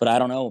 but I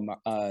don't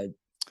know,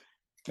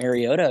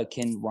 Mariota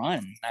can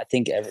run. I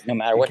think no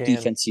matter He what can.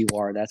 defense you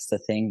are, that's the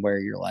thing where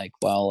you're like,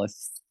 well, if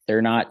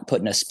they're not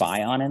putting a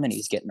spy on him and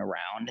he's getting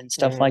around and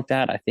stuff like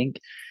that, I think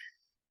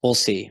we'll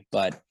see.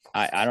 But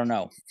I don't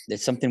know.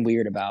 There's something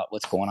weird about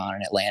what's going on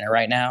in Atlanta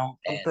right now.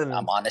 And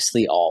I'm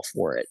honestly all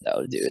for it,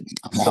 though, dude.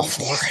 I'm all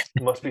for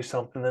it. Must be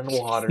something in the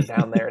water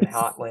down there in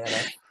hot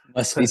Atlanta.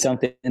 Must be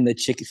something in the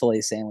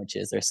Chick-fil-A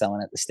sandwiches they're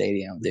selling at the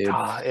stadium, dude.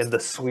 In the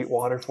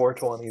Sweetwater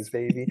 420s,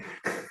 baby.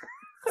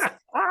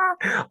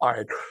 All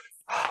right.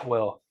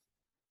 Well,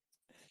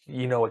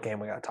 you know what game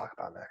we got to talk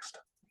about next.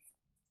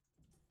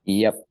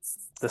 Yep.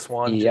 This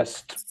one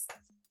just,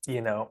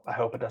 I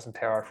hope it doesn't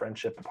tear our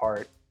friendship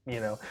apart.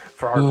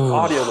 For our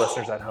audio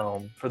listeners at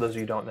home, for those of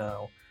you who don't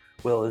know,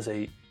 Will is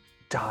a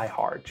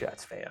diehard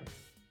Jets fan.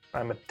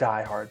 I'm a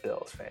diehard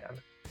Bills fan.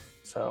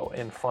 So,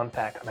 in fun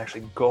fact, I'm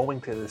actually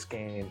going to this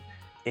game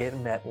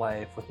in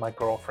MetLife with my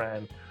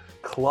girlfriend,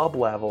 club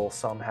level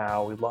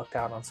somehow. We lucked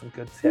out on some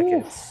good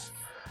tickets.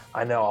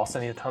 I know, I'll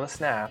send you a ton of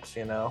snaps,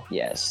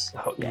 Yes.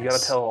 You got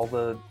to tell all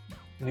the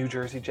New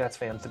Jersey Jets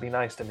fans to be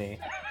nice to me,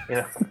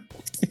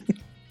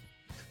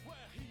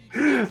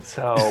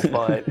 So,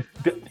 but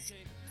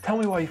tell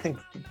me why you think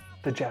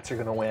the Jets are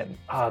going to win.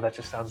 That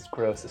just sounds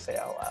gross to say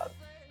out loud.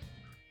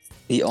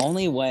 The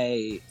only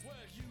way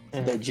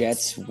the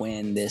Jets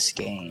win this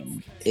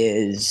game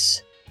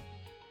is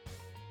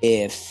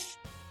if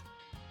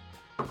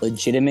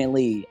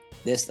legitimately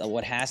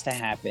what has to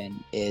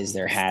happen is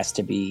there has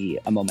to be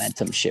a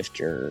momentum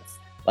shifter,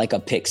 like a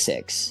pick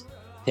six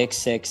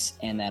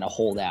and then a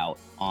holdout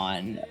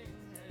on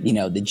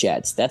the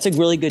Jets. That's a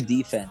really good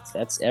defense.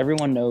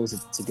 Everyone knows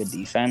it's a good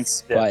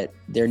defense, but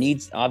there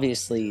needs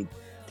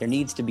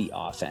to be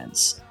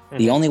offense.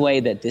 The only way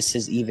that this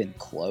is even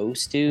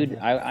close, dude,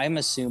 I'm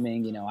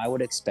assuming, I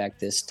would expect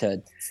this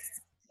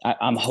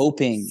I'm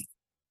hoping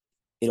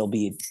it'll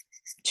be a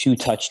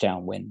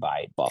 2-touchdown win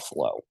by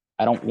Buffalo.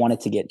 I don't want it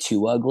to get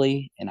too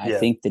ugly. And I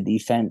think the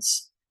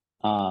defense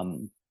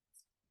can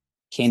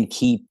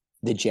keep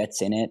the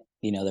Jets in it.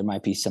 There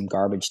might be some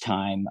garbage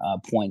time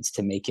points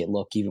to make it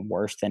look even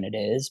worse than it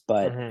is.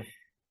 But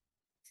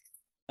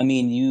I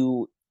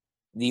mean,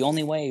 the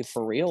only way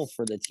for real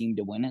for the team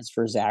to win is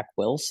for Zach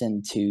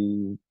Wilson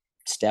to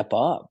step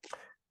up.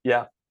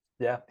 Yeah.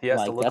 He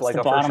has to look like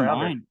a first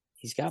rounder.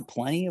 He's got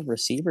plenty of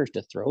receivers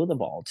to throw the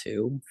ball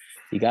to.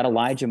 You got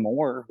Elijah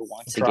Moore, who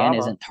once again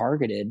isn't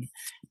targeted.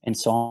 And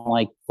so I'm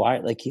like, why?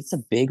 Like, he's a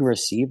big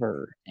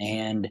receiver.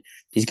 And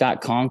he's got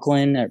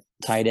Conklin at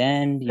tight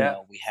end.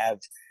 We have,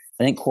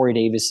 I think Corey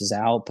Davis is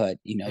out, but,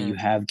 you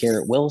have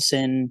Garrett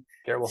Wilson.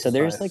 So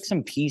there's like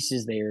some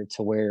pieces there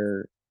to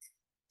where,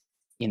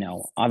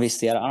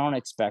 obviously I don't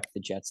expect the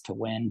Jets to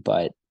win,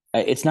 but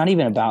it's not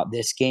even about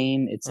this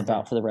game. It's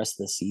about for the rest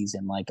of the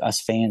season. Like,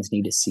 us fans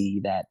need to see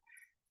that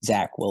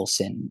Zach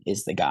Wilson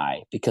is the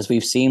guy, because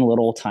we've seen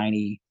little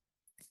tiny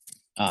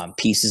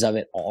pieces of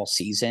it all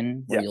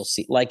season where you'll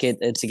see, like,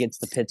 it's against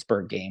the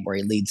Pittsburgh game where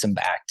he leads them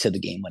back to the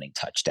game-winning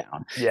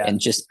touchdown and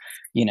just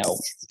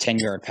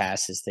 10-yard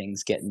passes,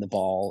 things, getting the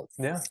ball,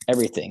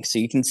 everything. So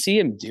you can see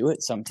him do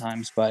it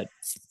sometimes, but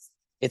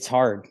it's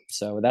hard.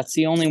 So that's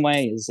the only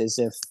way is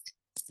if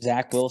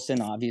Zach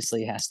Wilson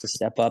obviously has to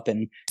step up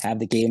and have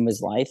the game of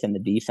his life, and the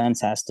defense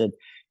has to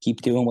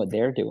keep doing what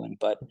they're doing.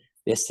 But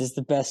this is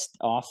the best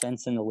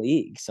offense in the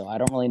league, so I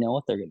don't really know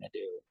what they're going to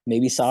do.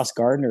 Maybe Sauce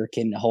Gardner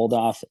can hold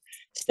off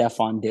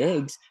Stephon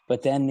Diggs,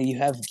 but then you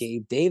have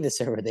Gabe Davis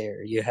over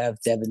there. You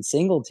have Devin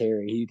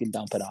Singletary who you can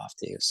dump it off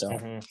to.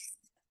 So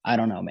I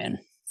don't know, man.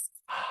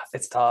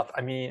 It's tough.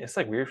 I mean, it's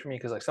like weird for me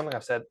because like something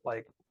I've said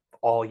like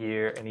all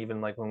year, and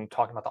even like when we're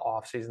talking about the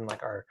off season,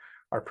 like our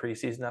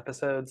preseason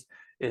episodes,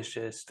 is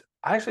just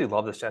I actually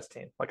love this Jets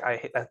team. Like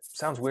that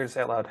sounds weird to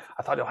say out loud.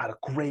 I thought y'all had a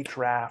great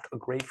draft, a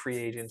great free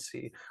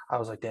agency. I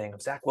was like, dang,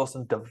 if Zach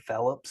Wilson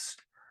develops,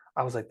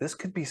 I was like, this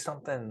could be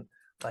something.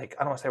 Like,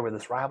 I don't want to say where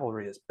this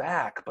rivalry is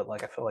back, but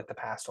like I feel like the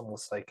past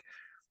almost like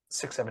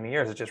 6-7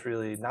 years, it's just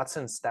really not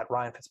since that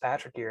Ryan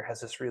Fitzpatrick year has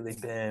this really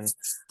been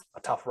a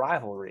tough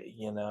rivalry,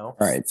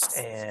 Right.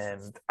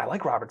 And I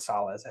like Robert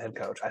Saleh as a head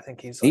coach. I think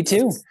he's like, me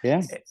too.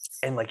 Yeah.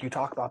 And like you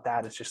talk about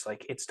that, it's just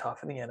like it's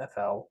tough in the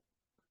NFL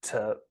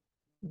to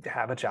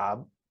have a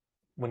job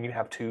when you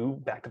have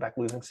 2 back-to-back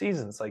losing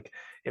seasons. Like,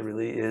 it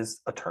really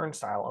is a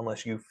turnstile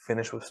unless you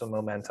finish with some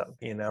momentum,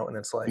 and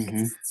it's like,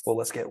 well,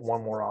 let's get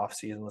one more off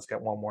season, let's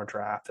get one more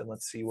draft, and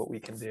let's see what we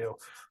can do.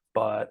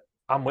 But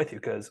I'm with you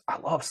because I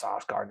love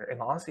Sauce Gardner,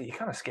 and honestly, he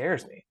kind of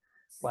scares me.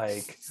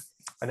 Like,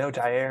 I know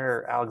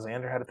Jair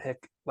Alexander had a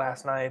pick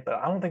last night, but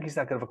I don't think he's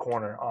that good of a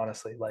corner,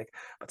 honestly. Like,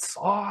 but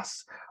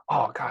Sauce,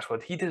 oh gosh,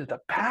 what he did at the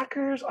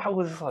Packers, I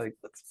was like,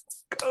 let's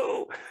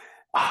go.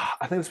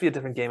 I think this would be a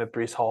different game if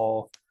Brees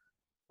Hall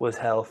was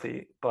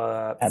healthy,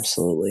 but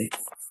Absolutely.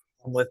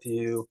 I'm with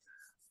you.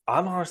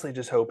 I'm honestly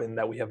just hoping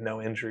that we have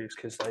no injuries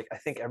because, like, I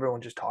think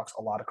everyone just talks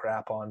a lot of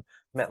crap on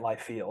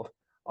MetLife Field,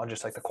 on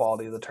just like the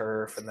quality of the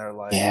turf, and they're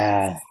like,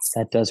 Yeah,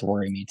 that does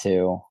worry me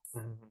too.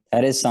 mhm.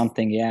 That is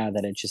something, yeah,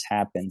 that it just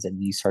happens,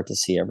 and you start to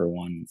see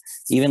everyone,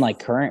 even like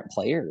current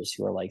players,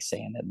 who are like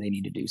saying that they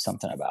need to do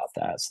something about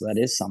that. So that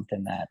is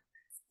something that,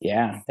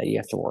 yeah, that you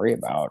have to worry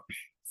about.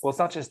 Well, it's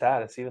not just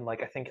that. It's even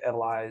like I think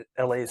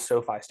LA's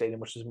SoFi Stadium,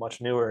 which is much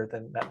newer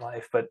than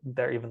MetLife, but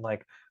they're even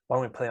like, why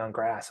don't we play on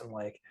grass? And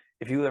like,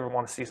 if you ever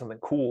want to see something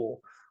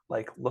cool,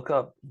 like look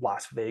up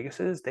Las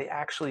Vegas's. They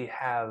actually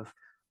have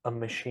a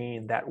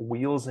machine that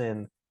wheels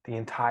in the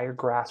entire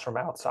grass from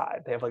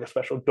outside. They have like a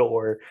special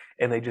door,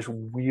 and they just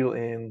wheel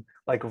in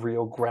like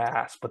real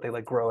grass, but they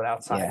like grow it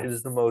outside. Yeah. It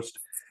is the most.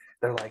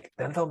 They're like,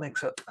 then they'll make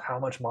so, how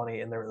much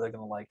money, and they're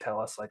gonna like tell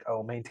us like,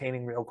 oh,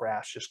 maintaining real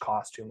grass just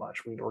costs too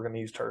much. We're gonna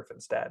use turf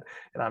instead.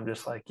 And I'm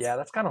just like, yeah,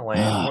 that's kind of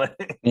lame.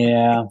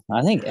 Yeah,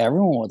 I think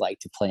everyone would like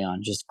to play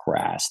on just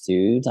grass,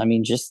 dude. I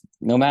mean, just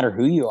no matter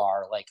who you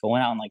are, like going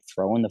out and like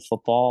throwing the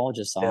football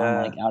just on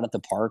like Yeah, out at the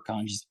park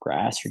on just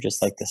grass. You're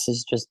just like, this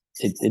is just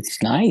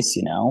it's nice,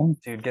 you know.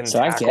 dude, getting So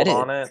I get tackled it.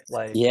 on it,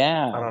 like, I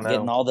Yeah, don't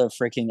getting know. all the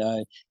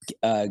freaking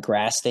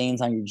grass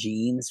stains on your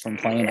jeans from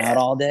playing out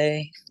all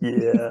day.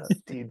 Yeah,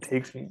 dude,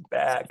 takes me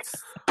back.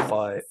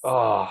 But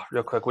oh,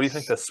 real quick, what do you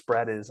think the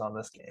spread is on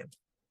this game?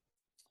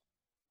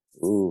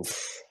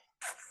 Oof.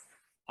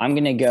 I'm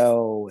gonna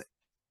go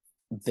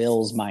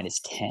Bills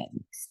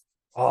 -10.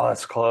 Oh,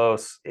 that's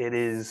close. It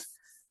is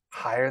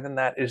higher than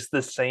that. It's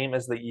the same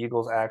as the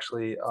Eagles,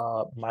 actually,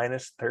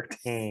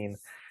 -13.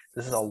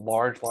 This is a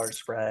large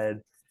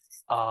spread.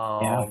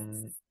 Yeah.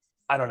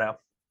 I don't know.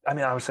 I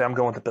mean, obviously, I'm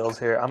going with the Bills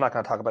here. I'm not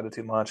going to talk about it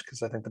too much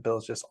because I think the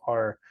Bills just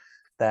are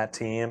that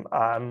team.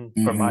 From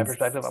my Hmm.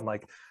 perspective, I'm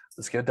like,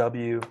 let's get a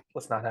W.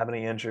 Let's not have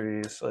any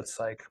injuries. Let's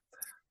like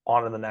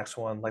on to the next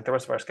one. Like the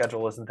rest of our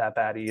schedule isn't that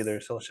bad either.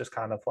 So let's just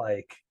kind of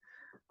like,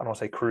 I don't want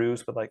to say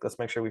cruise, but like let's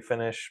make sure we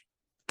finish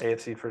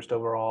AFC first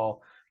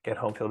overall, get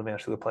home field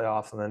advantage to the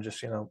playoffs, and then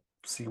just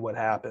see what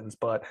happens.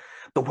 But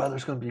the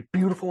weather's going to be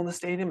beautiful in the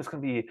stadium. It's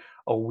going to be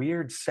a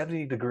weird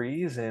 70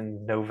 degrees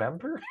in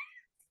November.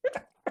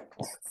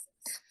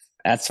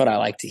 That's what I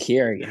like to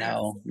hear, you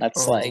know.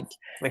 That's like,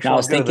 Makes and you I want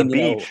was to go to the thinking,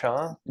 you know, beach,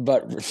 huh?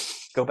 but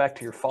Go back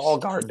to your fall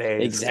guard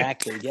days.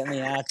 exactly, get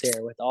me out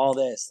there with all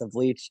this, the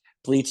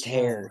bleached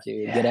hair,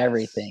 dude, get Yes.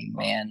 everything, Oh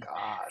man.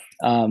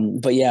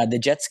 God, But yeah, the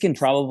Jets can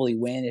probably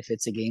win if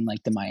it's a game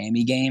like the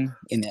Miami game.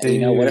 And you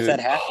know, what if that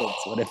dude. happens?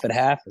 What if it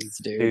happens,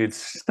 dude? Dude,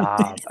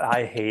 stop.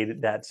 I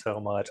hated that so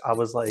much. I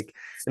was like,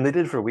 and they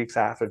did for weeks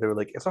after. They were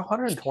like, it's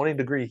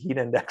 120-degree heat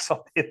index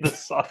in the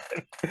sun.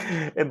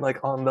 And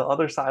like on the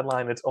other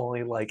sideline, it's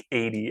only like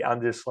 80.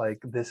 I'm just like,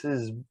 this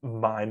is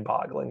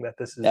mind-boggling that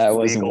this is That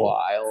was legal.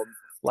 wild.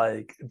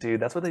 Like, dude,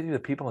 that's what they do to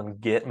people in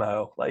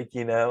Gitmo. Like,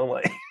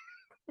 like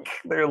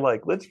they're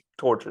like, let's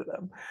torture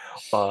them.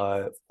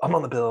 But I'm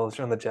on the Bills,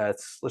 you're on the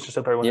Jets. Let's just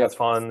hope everyone has Yep,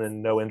 fun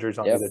and no injuries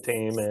on yep, either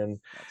team, and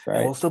that's and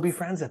right. we'll still be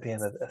friends at the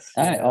end of this.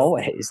 All right,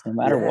 always, no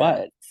matter Yeah,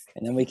 what.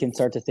 And then we can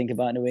start to think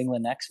about New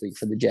England next week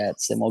for the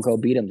Jets, and we'll go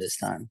beat them this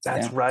time.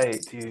 that's Yeah,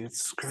 right, dude.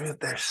 Screw it.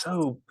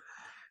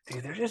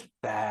 Dude, they're just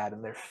bad,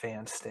 and their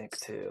fans stink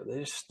too.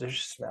 They're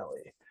just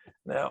smelly.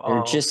 No,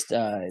 they're just,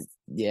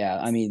 yeah.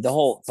 I mean, the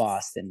whole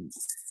Boston,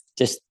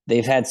 just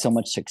they've had so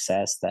much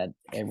success that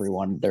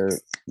everyone, they're,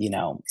 you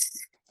know,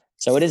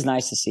 so it is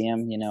nice to see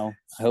them. You know,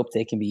 I hope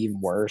they can be even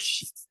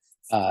worse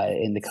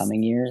in the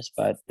coming years,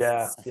 but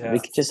yeah, we yeah.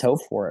 could just hope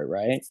for it,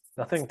 right?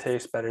 Nothing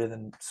tastes better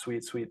than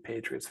sweet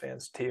Patriots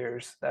fans'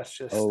 tears. That's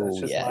Oh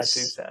just my two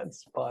yes,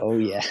 cents. But oh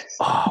yeah,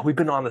 oh, we've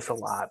been on this a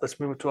lot. Let's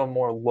move to a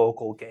more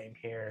local game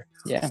here.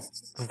 yeah.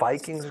 The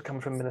Vikings are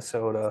coming from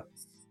Minnesota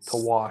to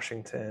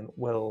Washington.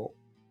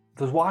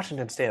 Does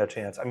Washington stand a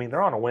chance? I mean,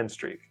 they're on a win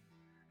streak,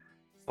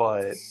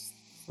 but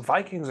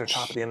Vikings are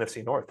top of the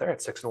NFC North. They're at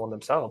 6-1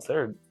 themselves.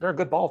 They're a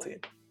good ball team.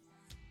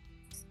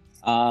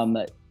 Um,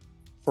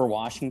 for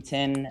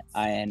Washington,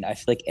 and I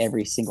feel like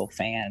every single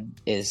fan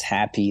is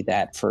happy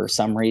that for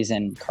some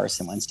reason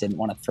Carson Wentz didn't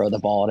want to throw the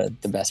ball to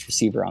the best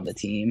receiver on the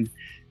team,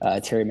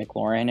 Terry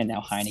McLaurin, and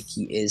now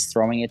Heineke is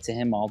throwing it to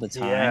him all the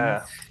time,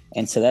 Yeah,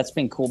 and so that's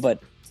been cool.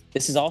 But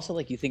this is also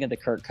like you think of the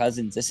Kirk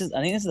Cousins. I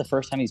think this is the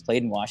first time he's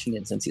played in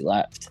Washington since he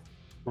left.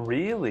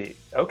 really?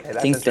 Okay, I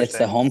that's think that's the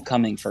interesting.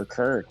 homecoming for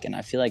Kirk, and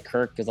I feel like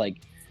Kirk is like,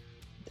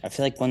 I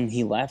feel like when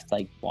he left,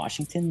 like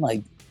Washington,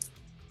 like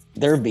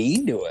they're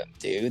mean to him,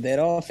 dude. They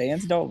don't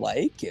fans don't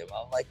like him.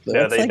 I'm like,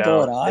 No, what's they like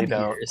going don't. They on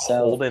don't. here? So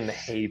Holden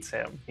hates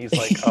him. He's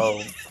like,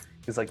 oh,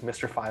 he's like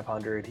Mr.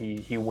 500.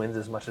 He wins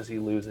as much as he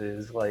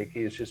loses. Like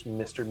he's just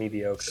Mr.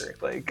 Mediocre.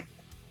 Like,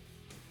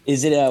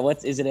 is it a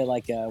what is it a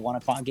like a 1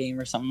 o'clock game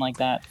or something like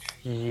that?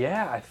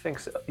 yeah, I think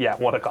so. Yeah,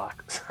 1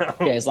 o'clock. Okay,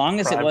 So as long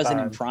as it prime wasn't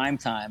in time. prime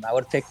time, I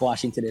would pick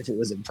Washington if it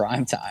was in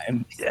prime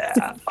time.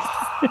 Yeah.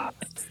 Ah,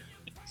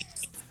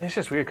 it's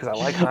just weird because I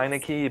like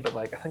Heineke, but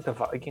like I think the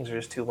Vikings are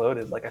just too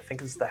loaded. Like I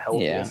think it's the Yeah.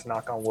 healthiest,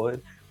 knock on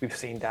wood, we've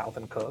seen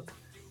Dalvin Cook.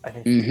 I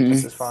think the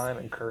defense is fine,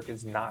 and Kirk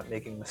is not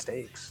making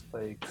mistakes.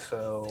 Like,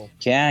 so.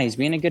 Yeah, he's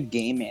being a good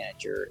game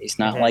manager. He's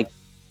not like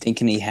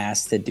thinking he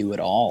has to do it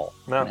all.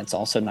 No. And it's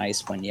also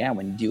nice when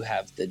you do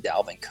have the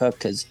Dalvin Cook,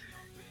 because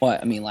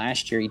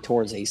last year he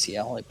tore his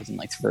ACL like within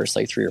like the first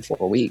like 3 or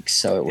 4 weeks.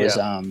 So it was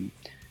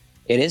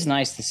it is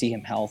nice to see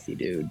him healthy,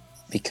 dude,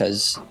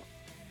 because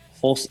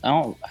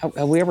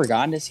have we ever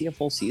gotten to see a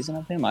full season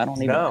of him? I don't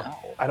even know.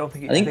 I don't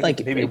think. I think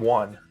like maybe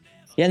one.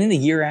 Yeah, I think the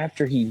year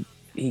after he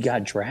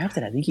got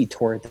drafted, I think he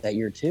tore it that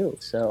year too.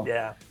 So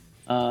yeah.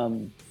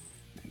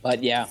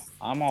 But yeah,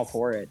 I'm all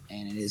for it,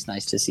 and it is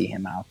nice to see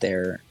him out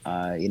there.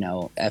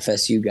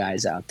 FSU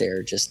guys out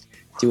there just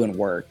doing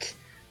work.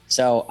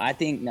 So I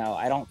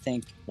don't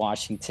think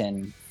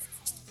Washington.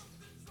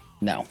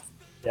 No.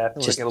 Yeah, I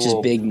think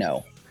just big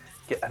no.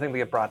 I think we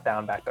get brought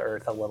down back to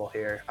earth a little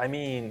here. I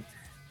mean,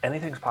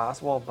 anything's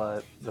possible,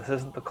 but this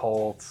isn't the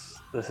Colts.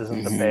 This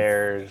isn't the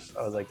Bears.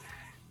 I was like,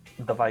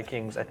 the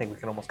Vikings, I think we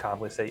can almost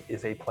confidently say,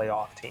 is a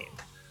playoff team.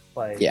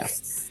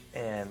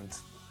 And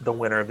the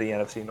winner of the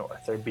NFC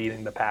North. They're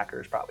beating the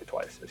Packers probably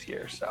twice this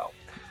year. So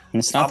and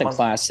it's not the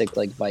classic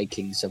like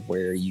Vikings of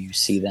where you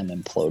see them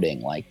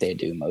imploding like they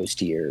do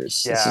most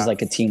years. Yeah. This is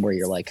like a team where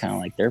you're like kind of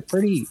like they're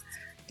pretty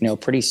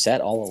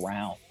set all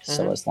around.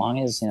 So as long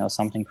as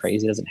something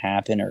crazy doesn't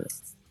happen, or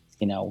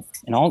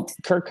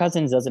Kirk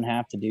Cousins doesn't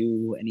have to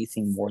do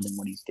anything more than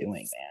what he's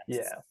doing, man.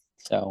 Yeah.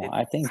 So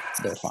I think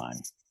they're fine.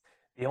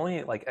 The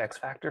only like X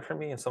factor for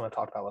me, and someone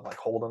talked about with like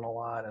Holden a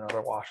lot and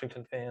other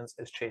Washington fans,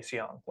 is Chase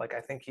Young. Like, I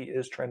think he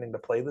is trending to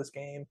play this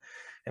game,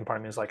 and part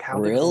of me is like,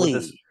 how really?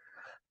 This?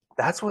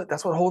 That's what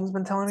Holden's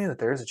been telling me, that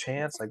there is a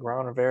chance. Like,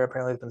 Ron Rivera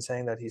apparently has been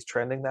saying that he's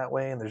trending that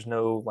way, and there's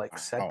no like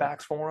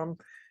setbacks for him.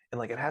 And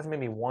like, it has made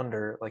me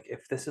wonder, like,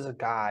 if this is a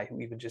guy who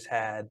even just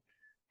had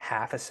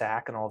half a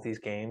sack in all of these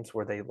games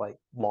where they like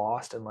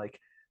lost, and like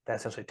that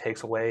essentially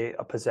takes away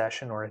a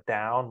possession or a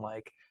down,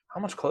 like how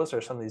much closer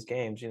are some of these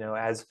games?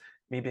 As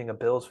me being a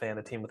Bills fan,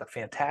 a team with a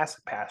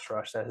fantastic pass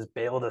rush that has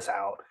bailed us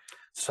out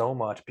so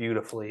much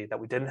beautifully that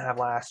we didn't have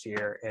last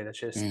year, and it's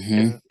just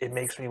it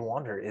makes me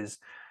wonder, is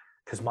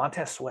because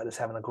Montez Sweat is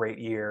having a great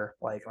year.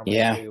 Like, we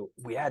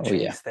had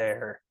Chase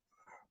there.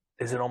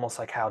 Is it almost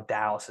like how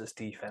Dallas's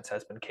defense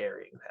has been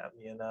carrying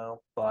them,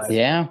 But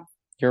yeah,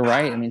 you're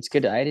right. I mean, it's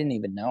good. I didn't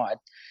even know. I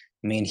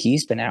mean,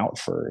 he's been out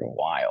for a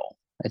while.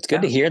 It's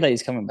good to hear that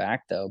he's coming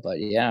back, though. But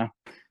yeah,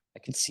 I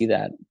could see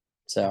that.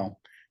 So,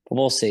 but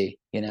we'll see.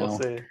 We'll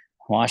see.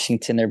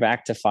 Washington, they're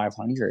back to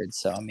 500.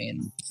 So I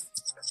mean,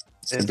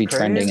 it could be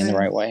trending in the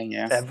right way.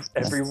 Yeah.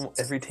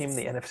 Every team in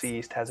the NFC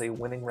East has a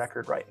winning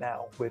record right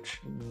now, which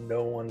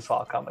no one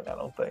saw coming, I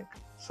don't think.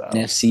 So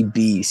NFC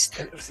Beast.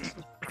 NFC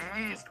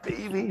Beast,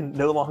 baby.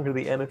 No longer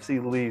the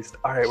NFC Least.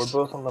 All right, we're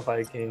both on the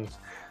Vikings.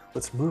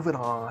 Let's move it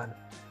on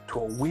to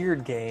a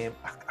weird game.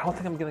 I don't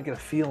think I'm going to get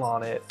a feel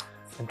on it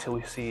until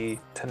we see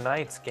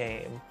tonight's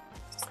game.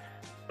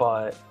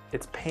 But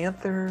it's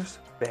Panthers,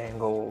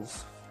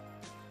 Bengals.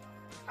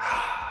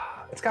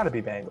 It's got to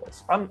be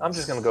Bengals. I'm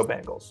just going to go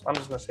Bengals. I'm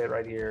just going to say it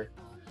right here.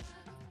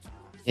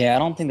 Yeah, I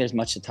don't think there's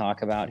much to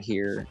talk about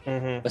here.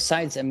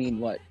 Besides, I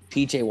mean,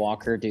 PJ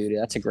Walker, dude,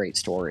 that's a great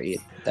story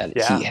that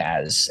he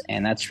has,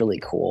 and that's really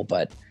cool.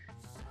 But,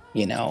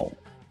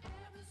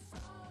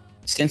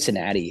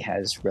 Cincinnati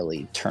has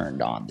really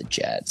turned on the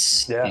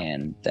Jets,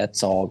 and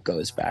that's all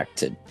goes back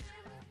to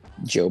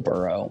Joe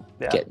Burrow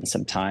getting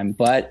some time.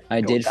 But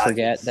I did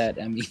forget that,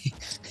 I mean,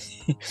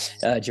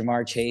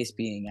 Jamar Chase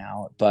being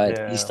out,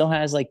 but he still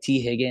has like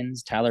T.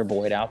 Higgins, Tyler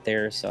Boyd out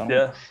there. So I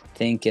don't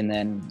think, and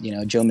then,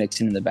 Joe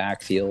Mixon in the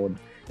backfield.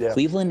 Yeah.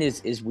 Cleveland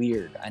is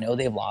weird. I know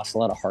they've lost a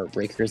lot of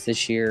heartbreakers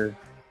this year.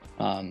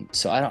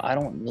 So I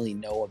don't really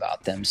know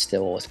about them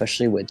still,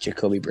 especially with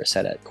Jacoby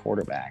Brissett at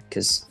quarterback,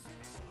 because,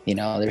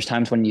 there's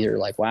times when you're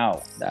like,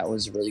 wow, that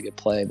was a really good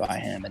play by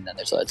him. And then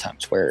there's other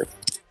times where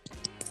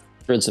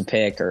it's a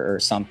pick or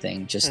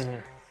something. Just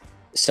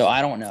so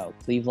I don't know.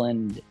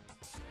 Cleveland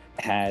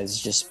has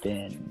just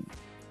been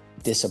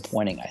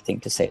disappointing, I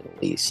think, to say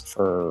the least,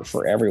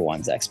 for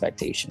everyone's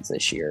expectations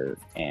this year.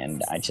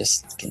 And I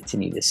just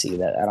continue to see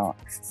that. I don't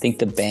think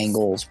the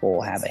Bengals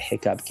will have a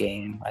hiccup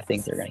game. I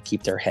think they're going to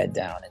keep their head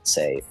down and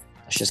say,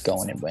 let's just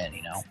go in and win,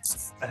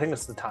 I think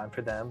it's the time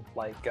for them,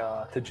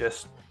 to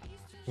just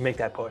make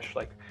that push.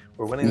 Like,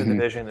 we're winning the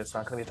division. It's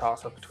not going to be a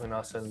toss-up between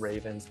us and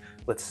Ravens.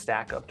 Let's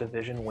stack up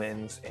division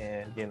wins,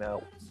 and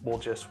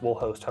we'll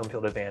host home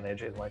field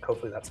advantage, and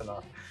hopefully that's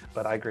enough.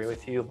 But I agree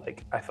with you.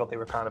 I felt they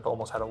were kind of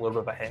almost had a little bit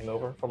of a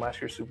hangover from last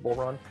year's Super Bowl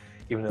run,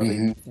 even though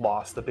they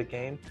lost the big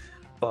game.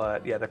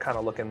 But yeah, they're kind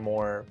of looking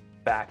more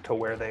back to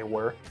where they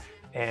were.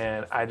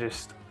 And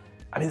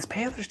this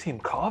Panthers team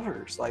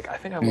covers. I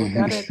think I looked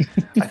at it.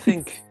 I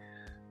think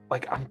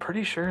I'm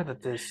pretty sure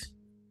that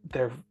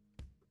they're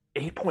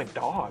 8-point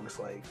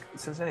dogs.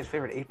 Cincinnati's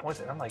favored 8 points,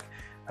 and I'm like,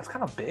 that's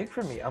kind of big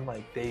for me. I'm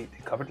like, they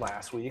covered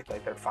last week.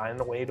 They're finding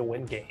a way to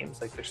win games.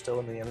 They're still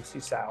in the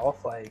NFC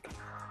South.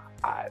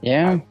 I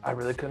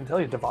really couldn't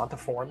tell you. Devonta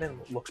Foreman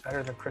looks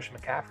better than Christian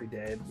McCaffrey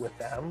did with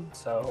them.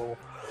 So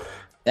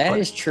that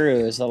is true.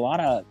 There's a lot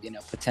of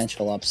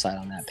potential upside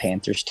on that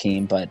Panthers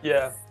team, but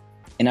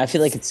And I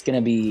feel like it's going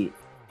to be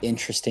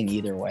interesting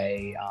either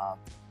way.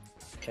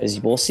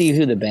 Because we'll see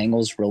who the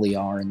Bengals really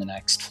are in the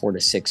next 4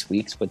 to 6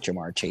 weeks with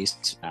Jamar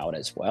Chase out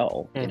as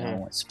well. You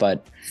know,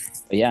 but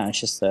yeah, it's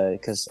just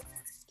because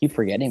keep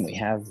forgetting we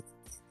have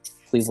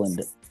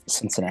Cleveland,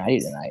 Cincinnati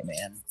tonight,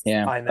 man.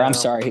 Yeah, I know. I'm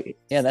sorry.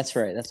 Yeah, that's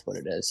right. That's what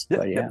it is. Yep,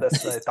 but yeah,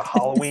 that's right. The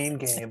Halloween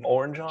game,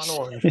 orange on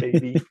orange,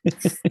 baby.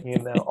 You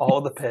know,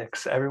 all the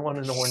picks. Everyone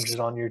in orange is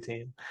on your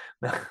team.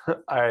 All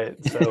right,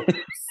 so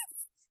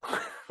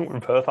we're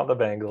both on the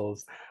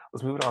Bengals.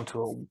 Let's move it on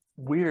to a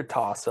weird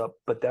toss-up,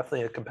 but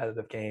definitely a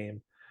competitive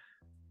game.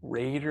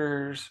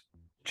 Raiders,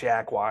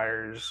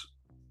 Jaguars.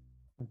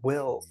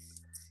 Will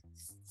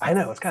I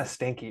know it's kind of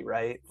stinky,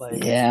 right?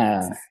 Like,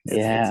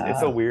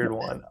 it's a weird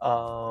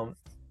one.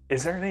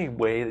 Is there any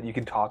way that you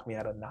can talk me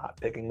out of not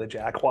picking the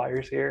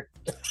Jaguars here?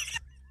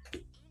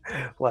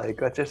 Like,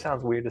 that just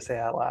sounds weird to say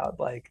out loud.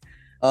 Like,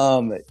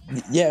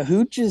 yeah,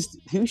 who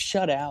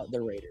shut out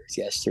the Raiders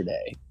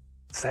yesterday?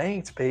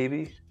 Saints,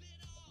 baby.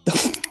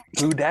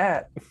 Who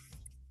dat?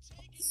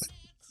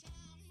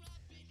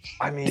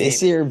 I mean,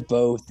 this are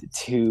both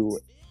two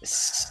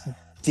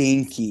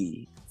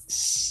stinky,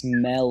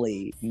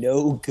 smelly,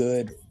 no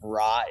good,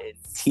 rotten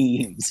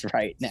teams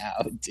right now,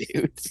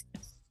 dude.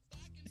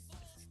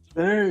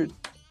 This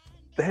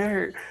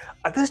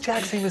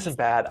Jags team isn't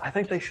bad. I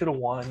think they should have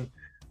won,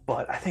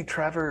 but I think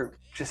Trevor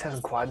just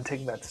hasn't quite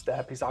taken that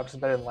step. He's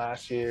obviously better than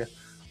last year.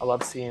 I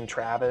love seeing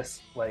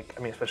Travis,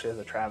 especially as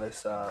a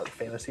Travis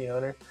fantasy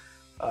owner.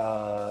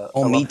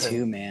 Me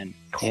too, man.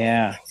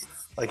 Yeah.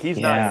 Like, he's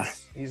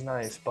nice. He's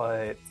nice,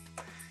 but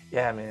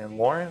yeah, man,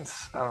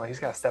 Lawrence, I don't know, he's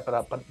got to step it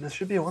up, but this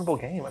should be a winnable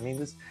game. I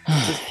mean,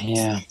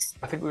 yeah.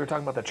 I think we were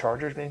talking about the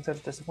Chargers being such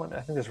a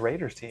disappointment. I think this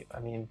Raiders team, I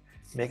mean,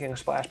 making a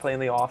splash play in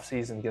the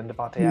offseason, getting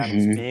Devontae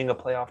Adams, being a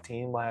playoff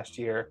team last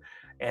year,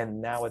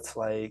 and now it's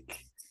like,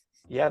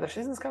 yeah, the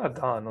season's kind of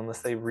done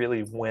unless they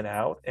really win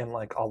out, and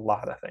like a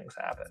lot of things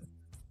happen.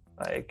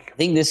 Like, I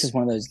think this is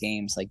one of those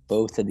games, like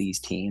both of these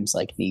teams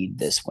like need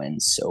this win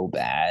so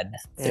bad.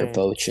 They're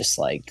both just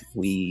like,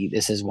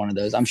 this is one of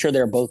those. I'm sure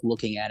they're both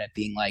looking at it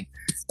being like,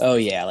 oh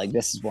yeah, like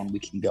this is one we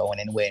can go in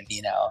and win,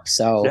 you know?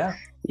 So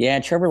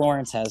yeah, Trevor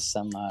Lawrence has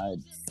some,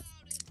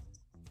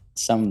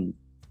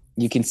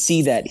 you can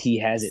see that he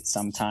has it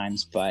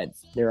sometimes, but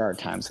there are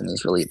times when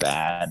he's really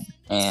bad.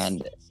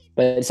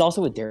 But it's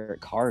also with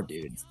Derek Carr,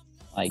 dude.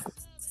 Like,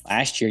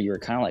 last year, you were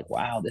kind of like,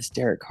 wow, this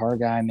Derek Carr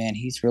guy, man,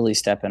 he's really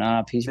stepping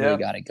up. He's really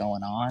got it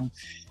going on.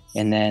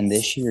 And then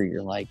this year,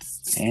 you're like,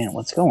 man,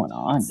 what's going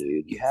on,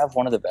 dude? You have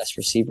one of the best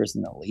receivers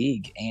in the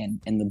league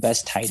and the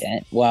best tight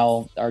end.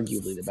 Well,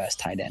 arguably the best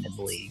tight end in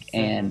the league.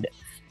 And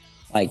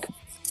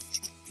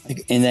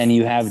and then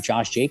you have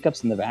Josh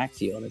Jacobs in the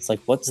backfield. It's like,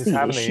 what's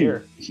the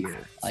issue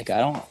here? Like, I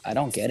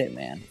don't get it,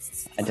 man.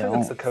 I don't. think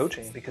it's the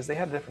coaching, because they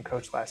had a different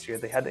coach last year.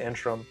 They had the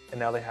interim, and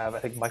now they have, I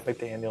think, Mike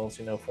McDaniels,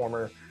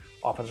 former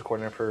offensive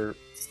coordinator for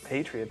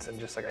Patriots, and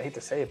just like, I hate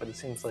to say it, but it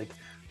seems like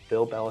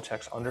Bill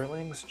Belichick's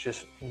underlings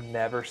just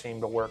never seem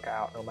to work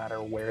out, no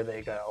matter where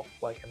they go,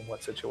 like in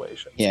what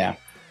situation. Yeah.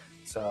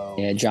 So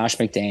yeah, Josh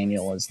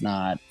McDaniel is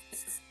not.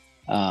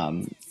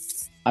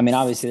 I mean,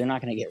 obviously they're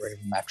not going to get rid of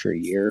him after a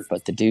year,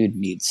 but the dude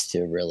needs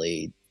to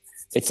really.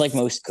 It's like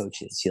most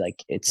coaches.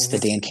 It's the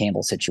Dan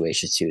Campbell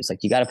situation too. It's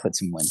like you got to put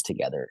some wins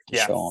together to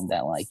show them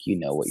that you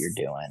know what you're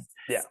doing.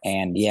 Yeah.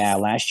 And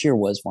last year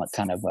was one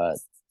kind of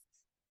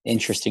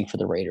interesting for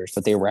the Raiders,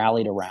 but they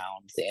rallied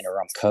around the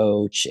interim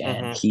coach,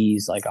 and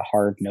he's like a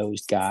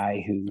hard-nosed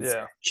guy who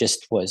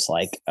just was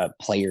like a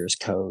player's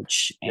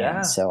coach.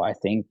 And so I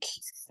think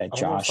that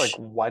Josh, like,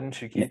 why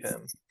didn't you keep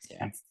him?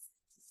 Yeah.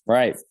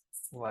 Right.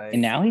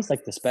 And now he's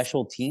like the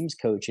special teams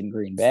coach in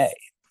Green Bay.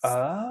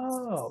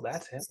 Oh,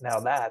 that's it. Now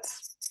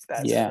that's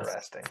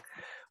interesting.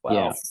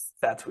 Well,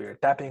 that's weird.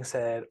 That being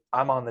said,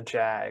 I'm on the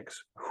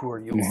Jags. Who are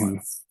you on?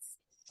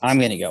 I'm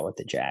going to go with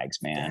the Jags,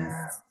 man.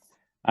 Yeah.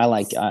 I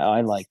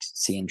like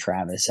seeing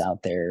Travis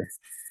out there.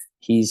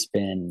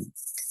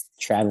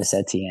 Travis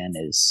Etienne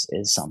is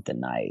something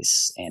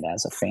nice, and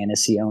as a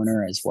fantasy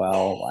owner as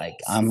well,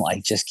 I'm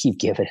like, just keep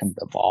giving him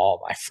the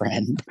ball, my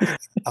friend.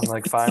 I'm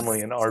like,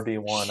 finally an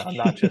RB1. I'm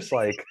not just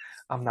like,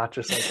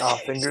 oh,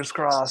 fingers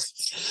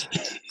crossed.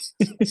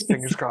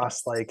 Fingers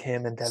crossed, like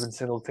him and Devin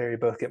Singletary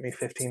both get me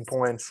 15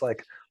 points,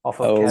 like off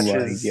of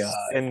catches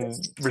and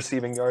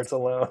receiving yards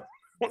alone.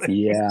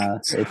 Yeah,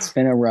 it's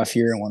been a rough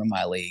year in one of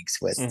my leagues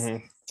with.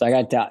 So I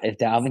got if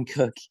Dalvin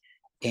Cook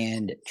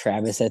and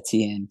Travis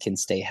Etienne can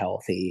stay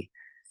healthy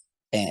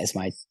as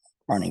my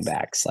running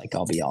backs,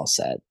 I'll be all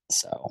set.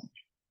 So,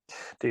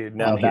 dude,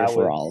 now I'm here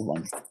for all of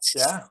them.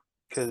 Yeah,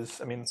 because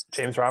I mean,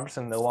 James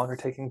Robinson no longer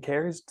taking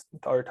carries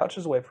or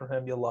touches away from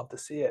him. You'll love to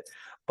see it.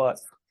 But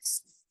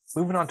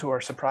moving on to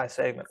our surprise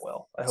segment,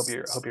 Will. I hope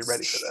you're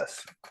ready for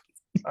this.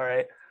 All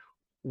right,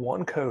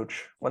 one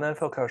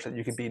NFL coach that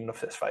you can beat in a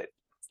fist fight.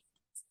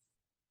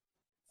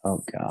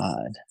 Oh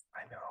God.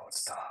 I know,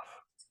 it's tough.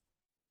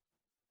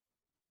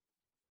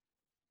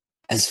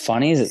 As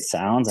funny as it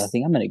sounds, I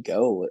think I'm going to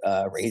go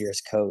Raiders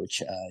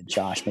coach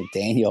Josh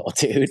McDaniel,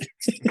 dude.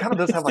 He kind of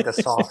does have like a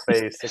soft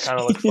face. It kind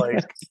of looks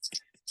like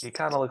He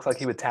kind of looks like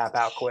he would tap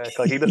out quick.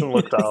 Like he doesn't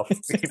look tough.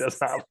 He does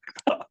not look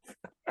tough.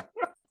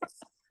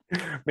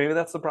 Maybe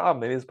that's the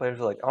problem. Maybe his players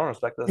are like, I don't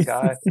respect this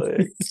guy.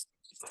 Like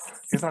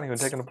he's not even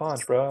taking a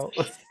punch, bro.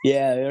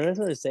 Yeah, that's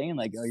what I was saying.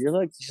 Like, oh, you're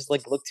like just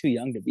like look too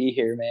young to be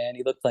here, man.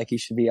 He looked like he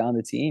should be on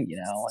the team.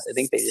 I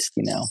think they just,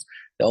 the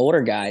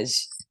older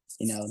guys,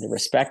 the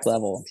respect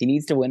level. He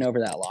needs to win over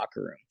that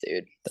locker room,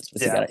 dude. That's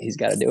what he's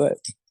got to do it.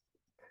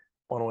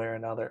 One way or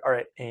another. All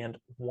right, and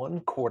one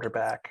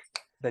quarterback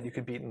that you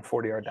could beat in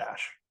 40-yard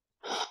dash.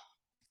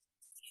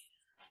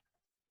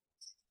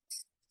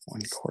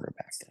 One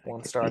quarterback.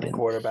 One starting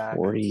quarterback.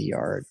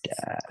 40-yard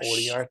dash.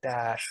 40-yard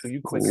dash. Who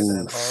you quicker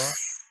than, huh?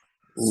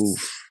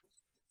 Oof.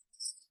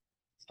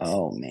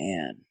 Oh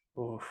man.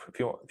 Oof. If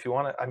you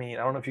want to, I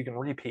don't know if you can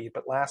repeat,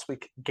 but last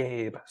week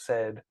Gabe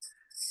said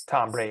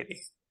Tom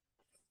Brady.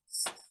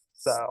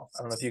 So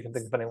I don't know if you can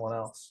think of anyone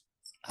else.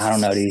 I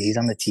don't know, dude. He's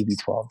on the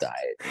TB12 diet.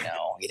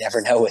 You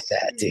never know with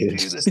that, dude.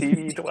 The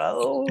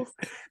TB12.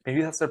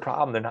 Maybe that's their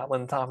problem. They're not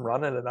letting Tom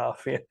run it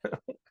enough.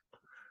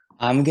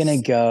 I'm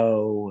gonna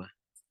go.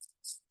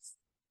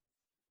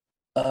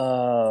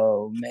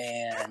 Oh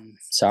man,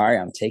 sorry,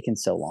 I'm taking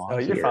so long. Oh,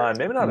 you're fine.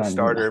 Maybe not a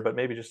starter, but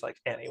maybe just like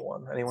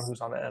anyone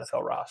who's on the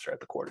NFL roster at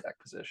the quarterback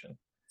position,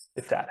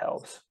 if that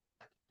helps.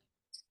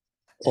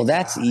 Well,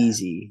 that's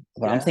easy,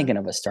 but I'm thinking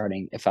of a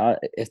starting. If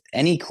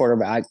any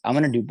quarterback, I'm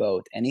gonna do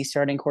both. Any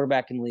starting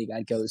quarterback in the league,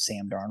 I'd go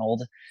Sam Darnold.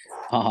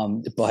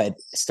 But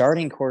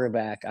starting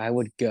quarterback, I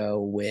would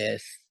go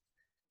with.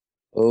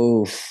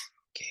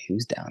 Okay,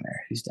 who's down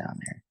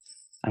there?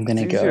 I'm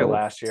gonna go.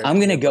 Last year,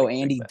 I'm gonna go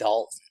Andy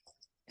Dalton.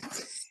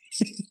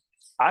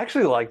 I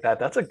actually like that.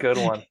 That's a good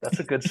one. That's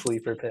a good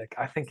sleeper pick.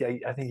 I think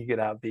you could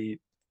outbeat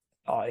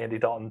Andy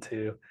Dalton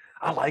too.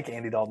 I like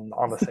Andy Dalton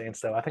on the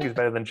Saints though. I think he's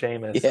better than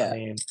Jameis.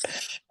 Yeah,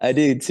 I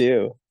do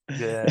too.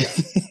 Yeah.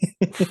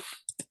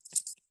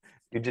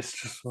 You just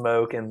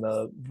smoking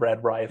the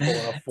red rifle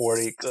in a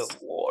 40. Good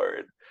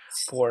Lord.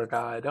 Poor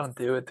guy. Don't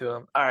do it to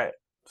him. All right.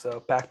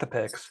 So back to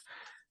picks.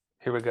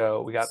 Here we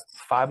go. We got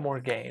 5 more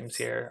games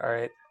here. All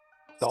right.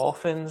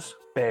 Dolphins,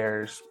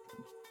 Bears.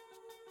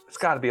 It's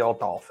got to be all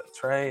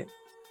Dolphins, right?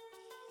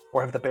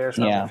 Or have the Bears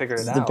not figured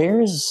it out? The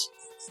Bears,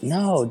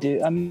 no,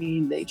 dude. I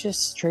mean, they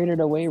just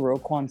traded away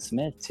Roquan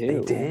Smith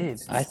too. They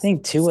did. I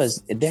think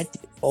Tua's that.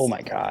 Oh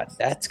my God,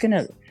 that's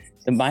gonna.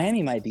 The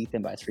Miami might beat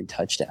them by 3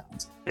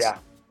 touchdowns. Yeah.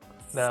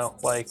 No,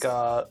 like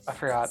I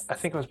forgot. I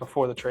think it was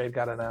before the trade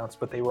got announced,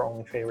 but they were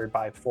only favored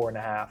by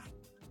 4.5.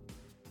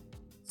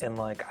 And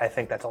like, I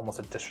think that's almost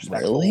a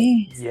disrespectful.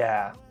 Really?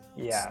 Yeah.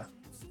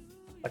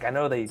 Like I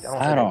know they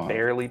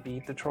barely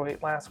beat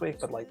Detroit last week,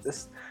 but like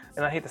this,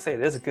 and I hate to say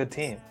it is a good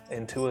team,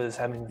 and Tua is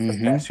having the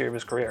best year of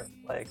his career.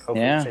 Like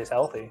hopefully he stays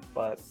healthy,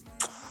 but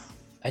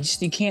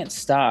you can't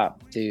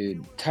stop,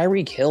 dude.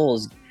 Tyreek Hill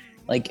is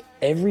like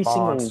every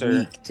single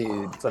week,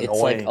 dude. It's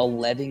like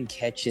 11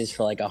 catches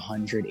for like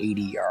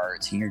 180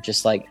 yards, and you're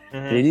just like,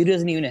 the dude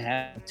doesn't even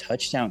have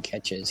touchdown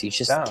catches. He's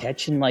just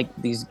catching like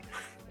these,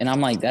 and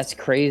I'm like, that's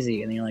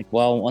crazy. And you're like,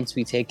 well, once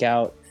we take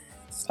out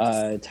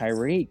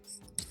Tyreek.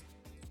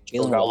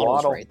 Jalen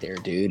Waddle's right there,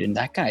 dude, and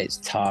that guy is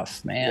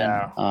tough, man.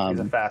 Yeah, he's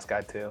a fast guy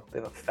too. They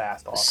have a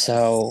fast offense.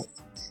 So,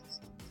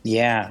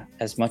 yeah,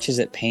 as much as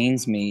it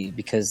pains me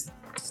because,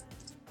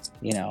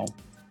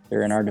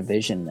 they're in our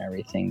division and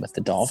everything, but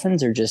the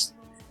Dolphins are just,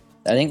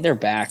 I think they're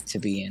back to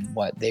being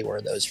what they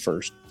were those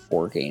first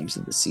 4 games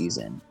of the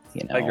season,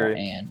 I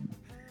agree. And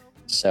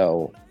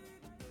so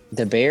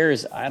the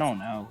Bears, I don't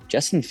know.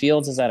 Justin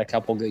Fields has had a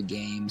couple good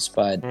games,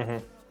 but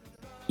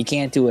he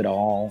can't do it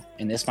all,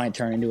 and this might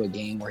turn into a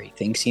game where he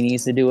thinks he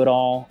needs to do it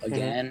all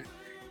again,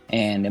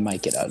 and it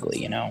might get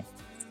ugly,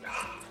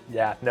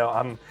 Yeah, no,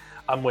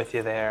 I'm with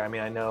you there. I mean,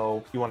 I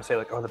know you want to say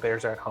like, oh, the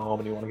Bears are at home,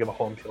 and you want to give a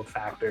home field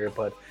factor,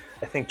 but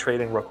I think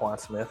trading Roquan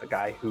Smith, a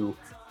guy who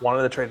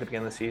wanted to trade at the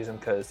beginning of the season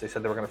because they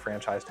said they were going to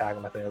franchise tag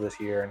him at the end of this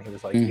year, and he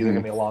was like, either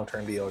give me a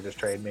long-term deal or just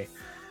trade me.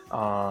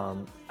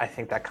 I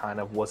think that kind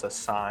of was a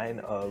sign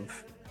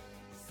of.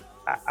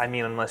 I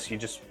mean, unless you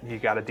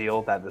got a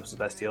deal that this was the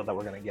best deal that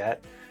we're going to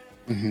get.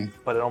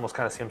 But it almost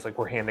kind of seems like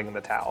we're handing in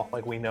the towel.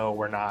 Like we know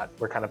we're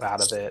kind of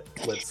out of it.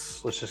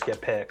 Let's just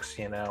get picks,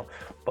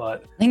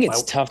 But I think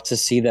it's tough to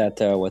see that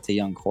though with a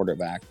young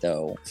quarterback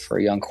though. For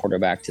a young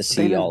quarterback to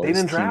see all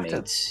his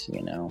teammates,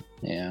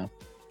 Yeah,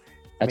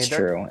 that's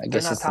true. I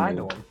guess it's tied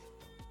to him.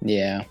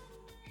 Yeah.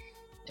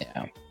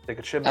 They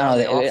could ship.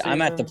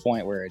 I'm at the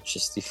point where it's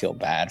just you feel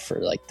bad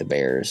for like the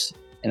Bears.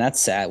 And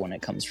that's sad when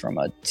it comes from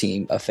a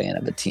fan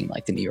of a team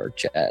like the New York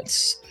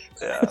Jets.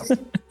 Yeah.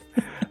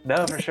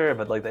 No, for sure.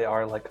 But like they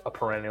are like a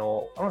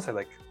perennial, I don't say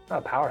like not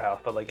a powerhouse,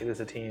 but like it is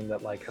a team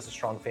that like has a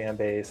strong fan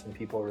base and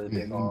people are really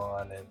big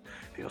on, and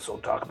people still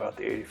talk about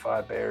the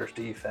 85 Bears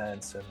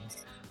defense. And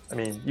I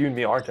mean, you and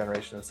me, our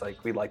generation, it's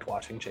like we liked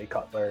watching Jay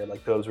Cutler.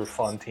 Like those were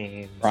fun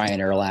teams. Ryan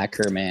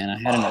Urlacher, man. I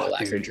had an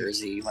Urlacher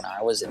jersey when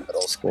I was in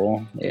middle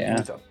school. Yeah. He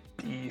was a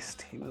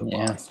beast. He was a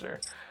monster.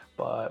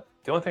 But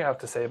the only thing I have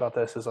to say about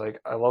this is like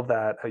I love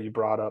that how you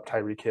brought up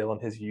Tyreek Hill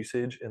and his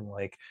usage, and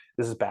like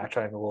this is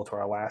backtracking a little to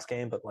our last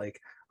game, but like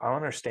I don't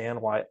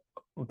understand why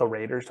the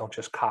Raiders don't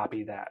just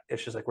copy that.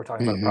 It's just like we're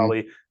talking about Hmm.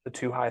 probably the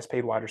 2 highest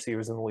paid wide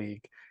receivers in the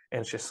league. And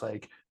it's just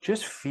like,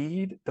 just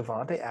feed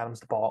Devontae Adams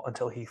the ball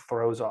until he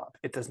throws up.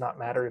 It does not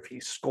matter if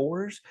he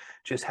scores,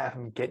 just have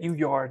him get you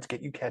yards,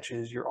 get you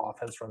catches, your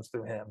offense runs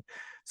through him.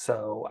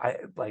 So I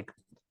like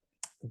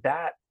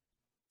that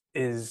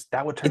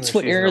would turn It's their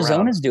what season around.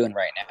 Arizona's doing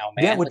right now,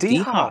 Yeah, man, with with D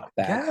D Hop Hop.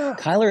 back. Yeah.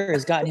 Kyler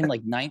has gotten him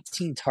like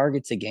 19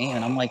 targets a game.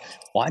 And I'm like,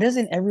 why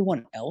doesn't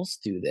everyone else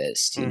do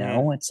this? You Hmm.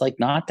 know, it's like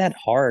not that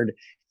hard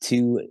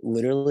to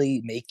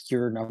literally make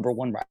your number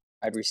one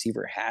wide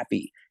receiver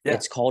happy. Yeah.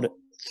 It's called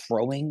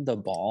throwing the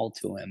ball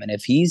to him. And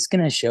if he's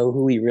going to show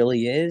who he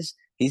really is,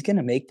 he's going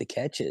to make the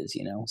catches,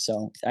 you know?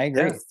 So I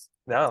Yeah. agree.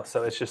 No,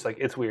 so it's just like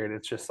it's weird.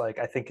 It's just like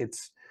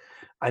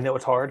I know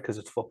it's hard because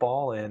it's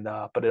football, and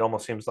but it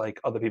almost seems like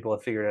other people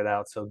have figured it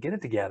out. So get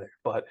it together.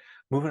 But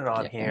moving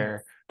on Yeah.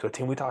 here to a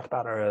team we talked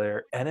about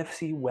earlier,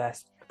 NFC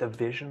West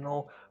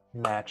divisional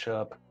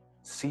matchup,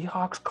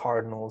 Seahawks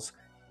Cardinals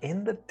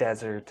in the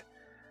desert.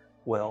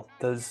 Well,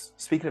 does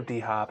speaking of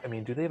D Hop, I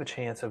mean, do they have a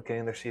chance of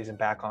getting their season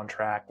back on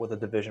track with a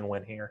division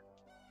win here?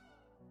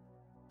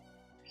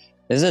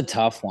 This is a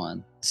tough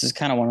one. This is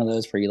kind of one of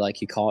those where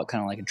you call it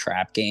kind of like a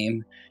trap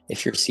game.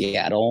 If you're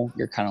Seattle,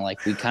 you're kind of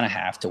like, we kind of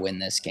have to win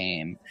this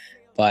game.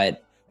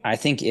 But I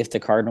think if the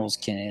Cardinals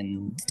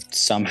can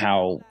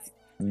somehow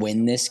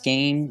win this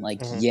game,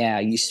 like, Hmm. yeah,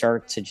 you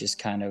start to just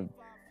kind of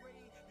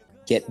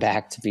get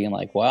back to being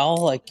like, well,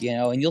 like, you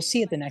know, and you'll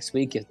see it the next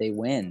week if they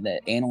win, the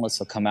analysts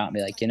will come out and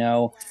be like, you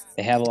know,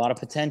 they have a lot of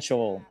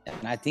potential.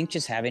 And I think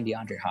just having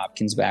DeAndre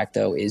Hopkins back,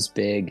 though, is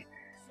big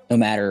no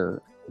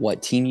matter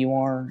what team you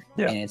are.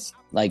 Yeah. And it's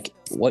like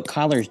what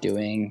Kyler's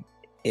doing,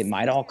 it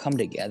might all come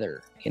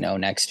together, you know,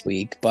 next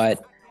week.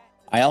 But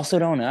I also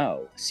don't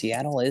know.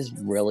 Seattle is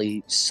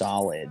really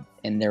solid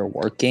and they're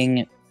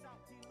working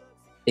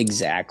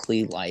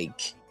exactly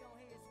like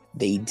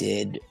they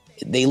did.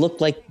 They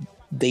look like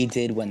they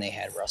did when they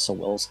had Russell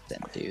Wilson,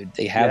 dude.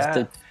 They have Yeah.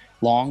 the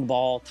long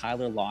ball,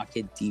 Tyler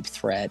Lockett, deep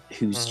threat,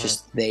 who's Hmm.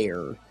 just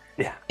there.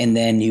 Yeah. And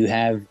then you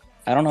have,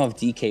 I don't know if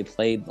DK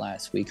played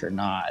last week or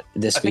not, I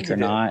this think week he or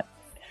did. not.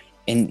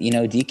 And, you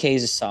know, DK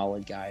is a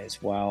solid guy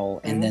as well.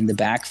 And Hmm. then the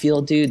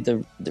backfield, dude,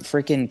 the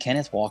freaking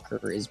Kenneth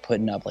Walker is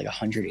putting up like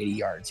 180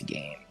 yards a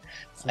game.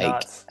 It's Like,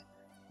 nuts.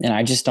 and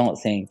I just don't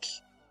think,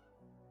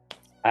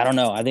 I don't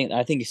know. I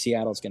think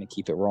Seattle's going to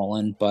keep it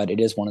rolling, but it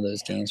is one of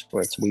those games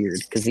where it's weird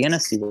because the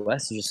NFC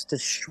West is just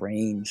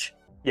a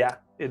Yeah,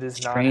 it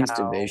is not strange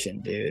how division,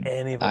 dude.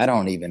 any of I us.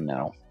 don't even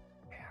know.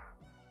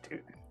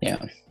 Dude,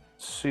 Yeah.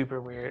 super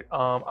weird.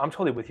 I'm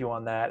totally with you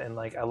on that, and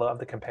like I love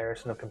the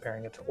comparison of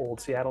comparing it to old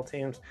Seattle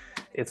teams.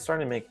 It's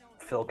starting to make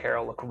Phil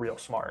Carroll look real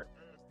smart.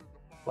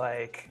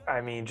 Like,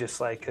 I mean,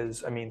 just like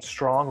because I mean,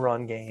 strong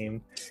run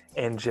game,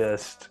 and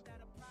just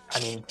I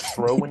mean,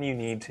 throw when you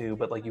need to,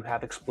 but like you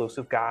have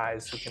explosive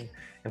guys who can.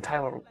 And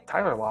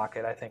Tyler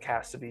Lockett, I think,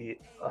 has to be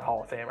a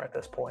Hall of Famer at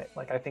this point.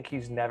 Like, I think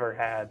he's never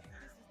had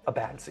a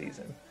bad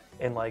season,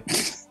 and like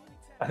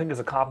I think it's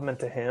a compliment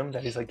to him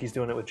that he's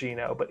doing it with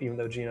Geno, but even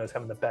though Geno's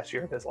having the best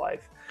year of his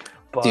life.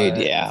 Dude, But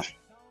yeah.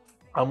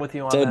 I'm with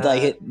you on So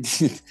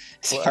that.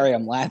 sorry,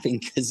 I'm laughing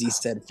because he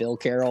said Phil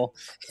Carroll,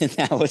 and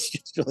that was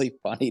just really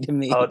funny to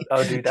me. Oh,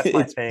 dude, that's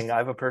my thing. I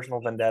have a personal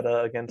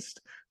vendetta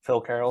against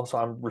Phil Carroll, so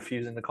I'm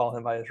refusing to call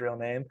him by his real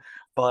name.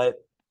 But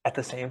at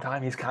the same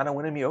time, he's kind of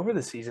winning me over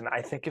this season.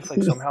 I think if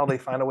like somehow they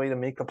find a way to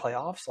make the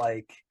playoffs,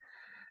 like,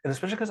 and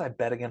especially because I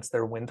bet against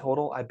their win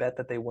total, I bet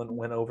that they wouldn't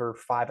win over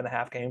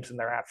 5.5 games, and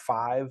they're at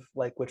 5,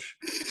 like which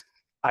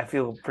I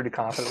feel pretty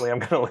confidently I'm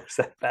going to lose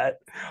that bet,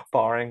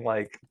 barring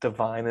like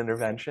divine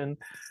intervention.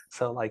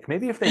 So like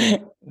maybe if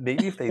I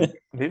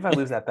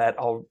lose that bet,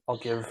 I'll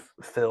give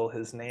Phil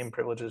his name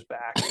privileges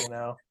back, you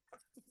know.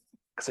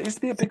 Because I used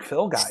to be a big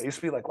Phil guy. I used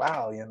to be like,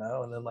 wow, you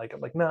know, and then like I'm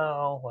like,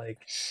 no, like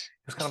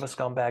he was kind of a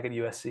scumbag at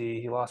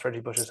USC. He lost Reggie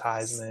Bush's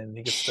Heisman.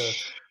 He gets to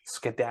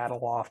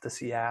skedaddle off to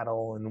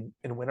Seattle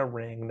and win a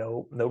ring.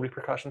 No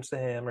repercussions to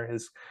him or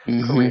his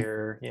Mm-hmm.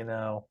 career, you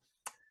know.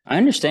 I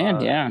understand.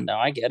 But Yeah, no,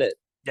 I get it.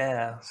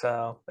 yeah,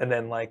 so and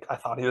then like I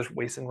thought he was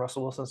wasting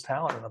Russell Wilson's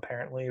talent, and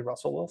apparently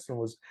Russell Wilson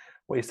was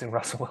wasting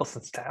Russell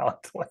Wilson's talent.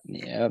 Like,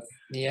 Yep.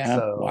 Yeah.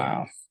 so,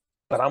 Wow.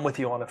 but I'm with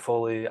you on it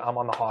fully. I'm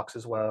on the Hawks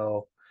as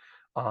well,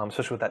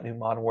 especially with that new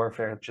Modern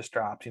Warfare that just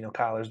dropped. You know,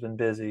 Kyler's been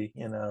busy,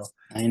 you know,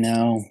 I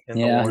know. in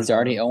the Yeah, war he's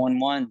already zone.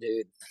 0-1,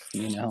 dude.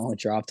 You know, it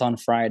dropped on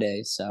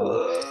Friday,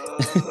 so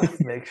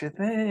Makes you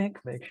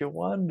think, makes you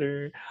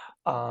wonder.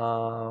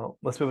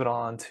 Let's move it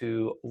on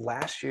to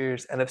last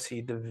year's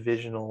NFC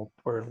divisional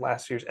or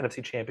last year's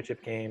NFC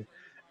championship game.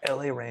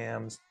 LA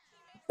Rams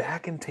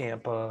back in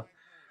Tampa,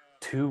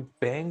 two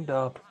banged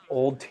up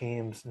old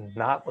teams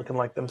not looking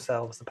like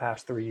themselves the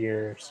past 3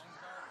 years.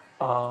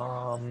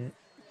 Um,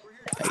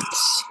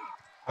 yikes.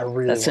 I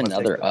really That's want to take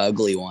another the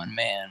ugly one,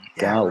 man.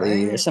 yeah, Golly,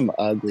 there's right. some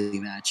ugly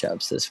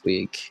matchups this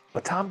week.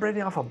 But Tom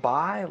Brady off a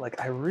bye, like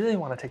I really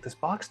want to take this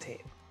Bucks team.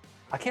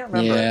 I can't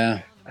remember.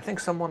 Yeah. I think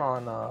someone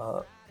on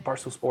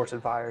Barstool Sports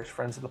Advisors,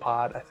 friends of the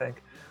pod, I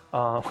think,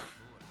 um,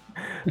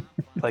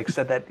 like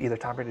said that either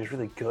Tom Brady is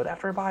really good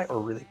after a bye or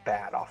really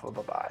bad off of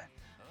a bye.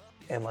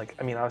 And like,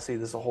 I mean, obviously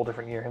this is a whole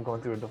different year, him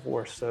going through a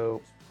divorce,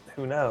 so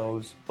who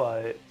knows?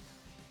 But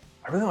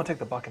I really want to take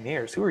the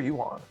Buccaneers. Who are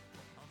you on?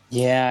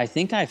 Yeah, I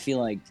feel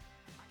like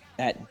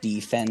that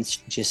defense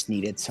just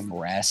needed some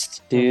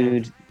rest,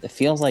 dude. It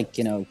feels like,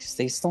 'cause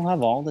they still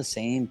have all the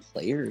same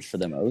players for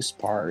the most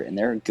part, and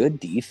they're a good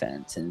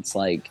defense. And it's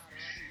like,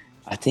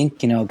 I think,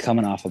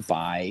 coming off a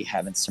bye,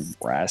 having some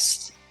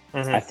rest,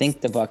 I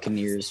think the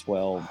Buccaneers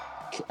will.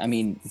 I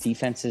mean,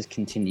 defenses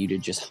continue to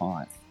just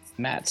haunt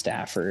Matt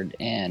Stafford,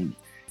 and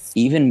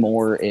even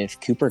more if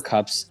Cooper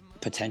Kupp's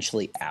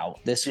potentially out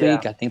this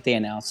week. I think they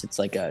announced it's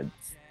like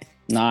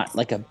not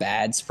like a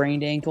bad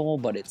sprained ankle,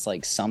 but it's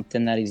like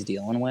something that he's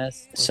dealing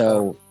with.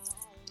 So,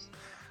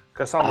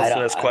 because some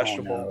listed as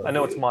questionable. I don't know, I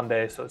know dude. it's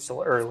Monday, so it's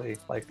still early.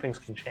 Like things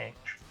can change.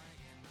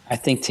 I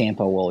think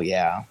Tampa will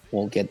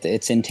get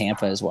it's in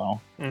Tampa as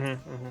well.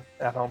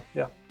 At home,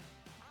 yeah.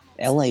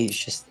 LA is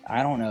just,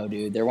 I don't know,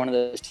 dude. They're one of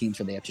those teams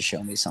where they have to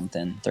show me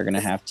something. They're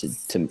gonna have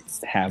to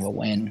have a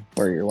win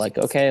where you're like,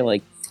 okay,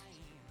 like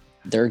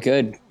they're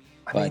good.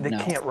 I mean, they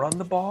can't run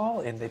the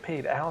ball, and they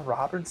paid Allen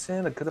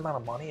Robinson a good amount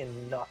of money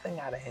and nothing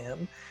out of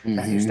him.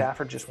 Matthew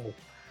Stafford just will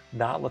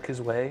not look his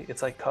way.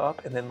 It's like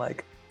Kupp, and then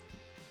like,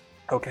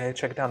 okay,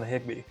 check it down to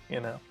Higbee,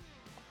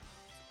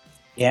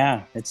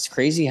 Yeah, it's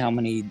crazy how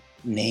many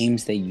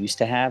names they used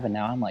to have, and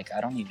now I'm like, I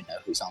don't even know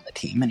who's on the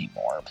team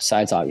anymore.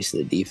 Besides,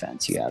 obviously, the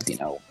defense, you have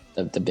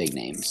the big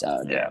names,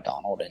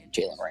 Donald and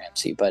Jalen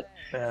Ramsey. But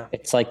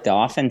it's like the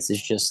offense is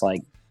just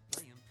like,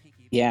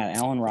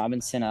 Allen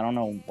Robinson. I don't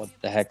know what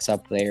the heck's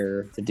up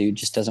there. The dude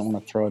just doesn't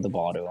want to throw the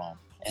ball to him,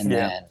 and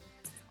then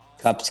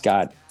Kupp's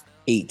got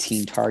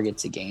 18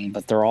 targets a game,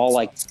 but they're all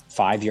like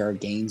 5-yard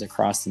gains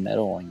across the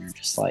middle, and you're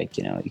just like,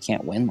 you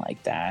can't win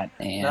like that.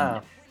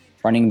 And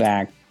running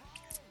back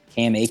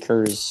Cam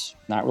Akers,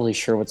 not really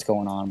sure what's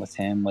going on with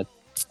him, with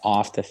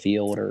off the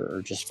field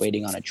or just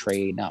waiting on a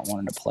trade, not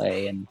wanting to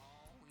play. And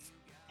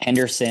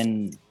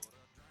Henderson's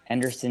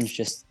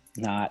just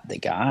not the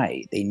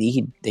guy. They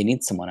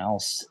need someone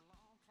else.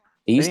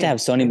 They used to have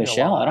Sony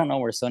Michel. I don't know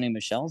where Sony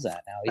Michel's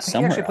at now. He's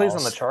somewhere else. He actually plays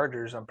on the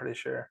Chargers, I'm pretty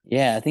sure.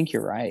 Yeah, I think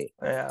you're right.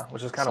 Yeah,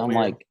 which is kind of weird.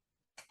 I'm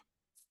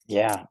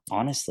like,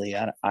 honestly,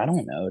 I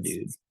don't know,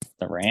 dude.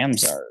 The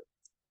Rams are.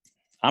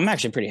 I'm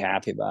actually pretty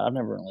happy about it. I've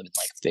never really been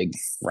like a big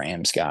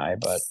Rams guy,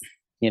 but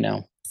I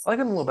like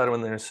them a little better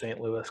when they're in St.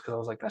 Louis because I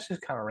was like, that's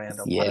just kind of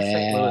random. Why does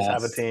St. Louis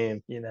have a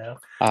team?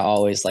 I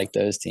always like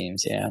those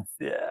teams. Yeah.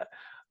 Yeah,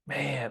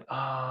 man.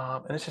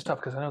 And it's just tough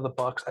because I know the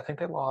Bucks. I think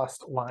they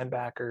lost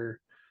linebacker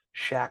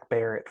Shaq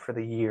Barrett for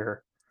the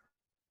year.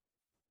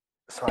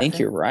 So I think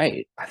you're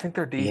right. I think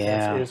their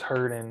defense is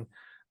hurting,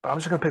 but I'm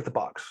just gonna pick the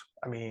Bucks.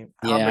 I mean,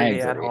 Tom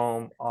Brady at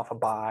home off a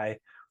bye,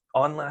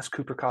 unless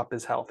Cooper Kupp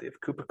is healthy. If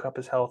Cooper Kupp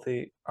is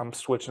healthy, I'm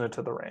switching it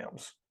to the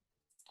Rams.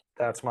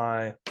 That's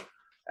my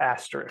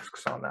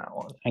asterisks on that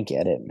one. I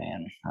get it,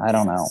 man. I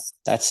don't know.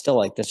 That's still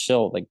like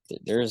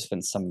there's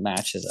been some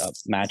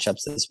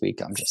matchups this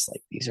week. I'm just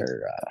like, these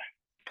are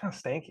kind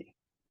of stanky.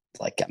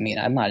 Like, I mean,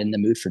 I'm not in the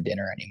mood for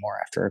dinner anymore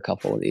after a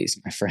couple of these,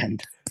 my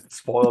friend.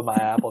 Spoiled my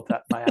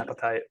appetite. My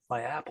appetite.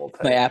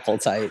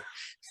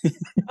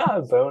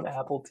 Bone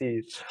apple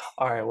teeth.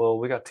 All right, well,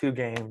 we got 2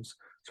 games,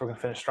 so we're going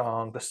to finish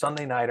strong. The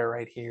Sunday nighter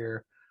right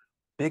here.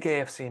 Big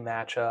AFC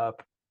matchup.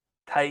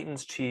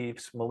 Titans,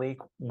 Chiefs. Malik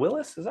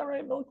Willis. Is that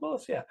right? Malik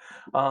Willis? Yeah.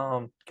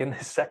 Getting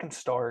his second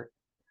start.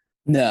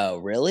 No,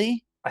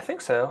 really? I think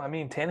so. I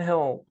mean,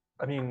 Tannehill,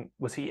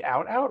 was he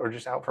out or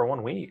just out for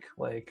 1 week?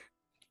 Like,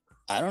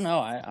 I don't know.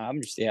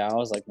 I'm just, I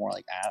was like more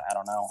like, I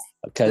don't know.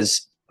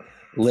 Because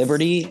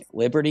Liberty,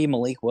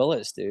 Malik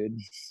Willis, dude.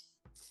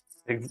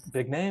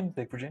 Big name,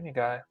 big Virginia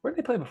guy. Where did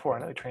he play before?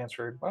 I know he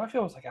transferred. Well, I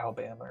feel it was like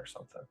Alabama or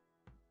something.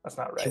 That's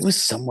not right. It was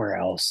somewhere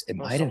else. It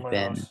might have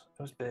been. It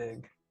was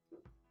big.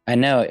 I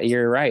know.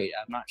 You're right.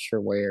 I'm not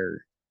sure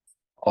where.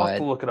 I'll have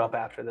to look it up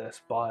after this,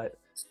 but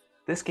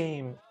this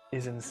game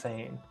is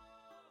insane.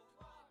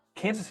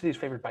 Kansas City is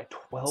favored by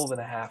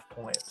 12.5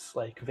 points.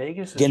 Like,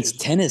 Vegas is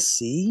against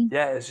Tennessee?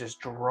 Yeah, is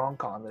just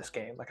drunk on this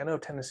game. Like, I know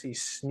Tennessee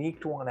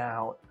sneaked one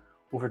out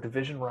over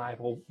division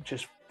rival,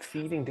 just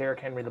feeding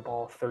Derrick Henry the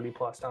ball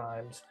 30-plus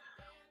times.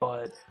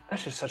 But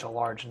that's just such a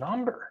large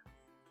number.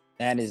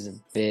 That is a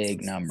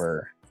big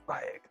number.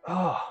 Like,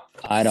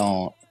 I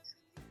don't.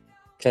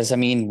 Because, I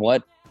mean,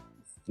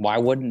 why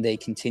wouldn't they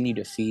continue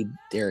to feed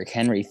Derrick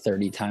Henry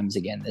 30 times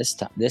again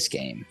this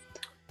game?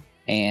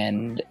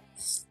 And...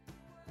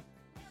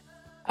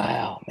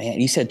 Oh,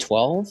 man. You said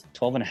 12?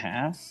 12 and a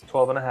half?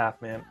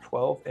 12.5, man.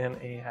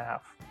 12.5.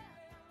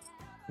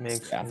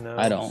 Makes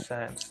no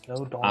sense.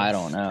 I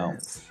don't know.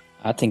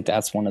 I think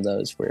that's one of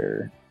those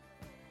where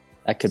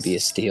that could be a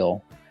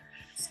steal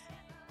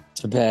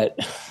to bet.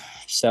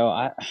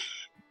 So,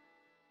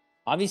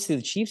 obviously,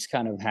 the Chiefs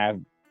kind of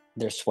have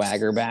their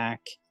swagger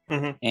back.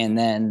 And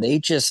then they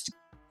just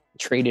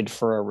traded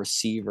for a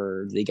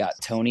receiver. They got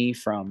Tony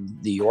from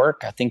New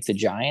York. I think the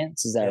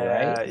Giants. Is that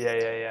right?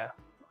 Yeah.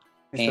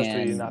 He's supposed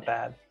to be not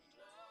bad.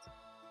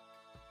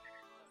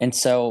 And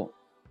so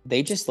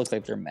they just look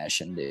like they're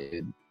meshing,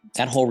 dude.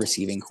 that whole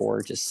receiving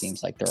core just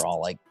seems like they're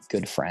all like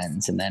good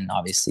friends. And then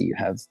obviously you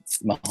have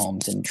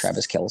Mahomes and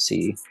Travis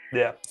Kelce.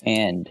 Yeah.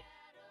 And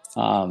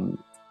I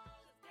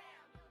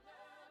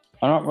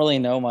don't really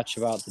know much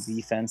about the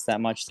defense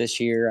that much this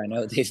year. I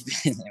know they've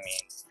been,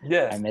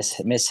 Yeah. I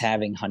miss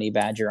having Honey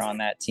Badger on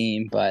that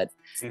team, but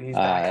Dude, he's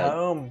back uh,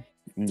 home.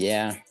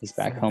 yeah, he's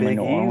back home in Big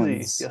New Easy.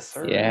 Orleans. Yes,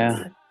 sir.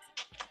 Yeah.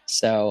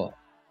 So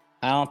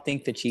I don't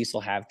think the Chiefs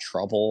will have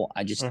trouble.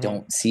 I just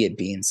don't see it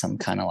being some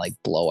kind of like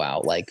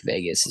blowout like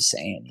Vegas is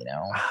saying, you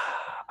know?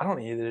 I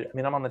don't either. I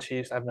mean, I'm on the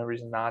Chiefs. I have no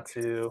reason not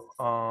to.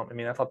 I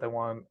mean, I thought they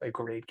won a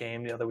great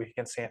game the other week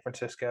against San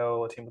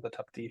Francisco, a team with a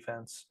tough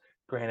defense.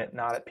 Granted,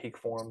 not at peak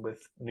form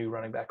with new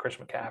running back Chris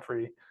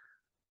McCaffrey.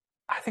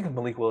 I think if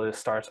Malik Willis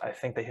starts, I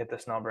think they hit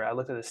this number. I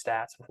looked at his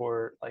stats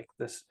before like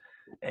this,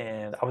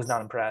 and I was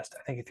not impressed.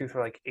 I think he threw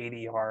for like 80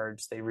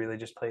 yards. They really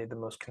just played the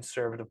most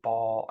conservative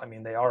ball. I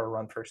mean, they are a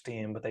run first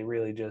team, but they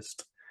really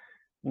just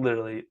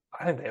literally,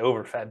 I think they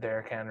overfed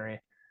Derrick Henry.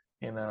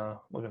 You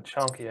know, looking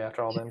chunky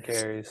after all them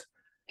carries.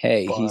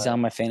 Hey, he's But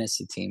on my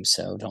fantasy team,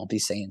 so don't be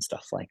saying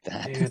stuff like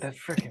that. dude, that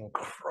freaking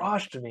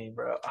crushed me,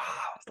 bro.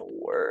 It's the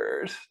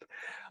worst.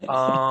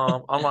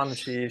 I'm on the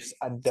Chiefs.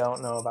 I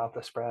don't know about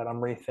the spread.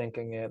 I'm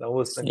rethinking it. I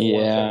was thinking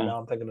one thing, Yeah. now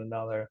I'm thinking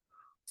another.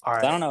 All I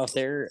right. don't know if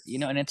they're,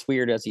 and it's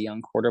weird as a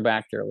young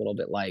quarterback, they're a little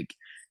bit like,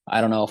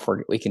 I don't know if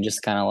we can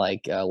just kind of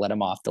like let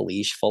him off the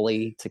leash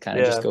fully to kind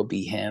of just go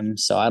be him.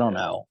 So I don't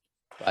know,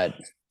 but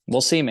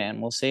we'll see,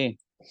 man. We'll see.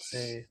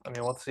 See, I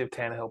mean, let's see if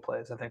Tannehill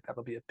plays. I think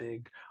that'll be a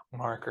big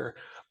marker.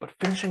 But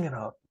finishing it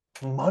up,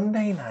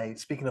 Monday night,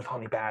 speaking of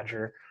Honey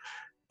Badger,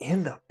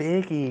 in the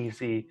Big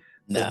Easy.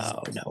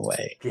 No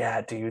way. Yeah,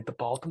 dude, the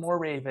Baltimore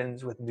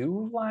Ravens with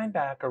new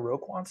linebacker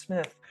Roquan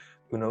Smith,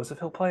 who knows if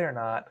he'll play or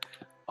not,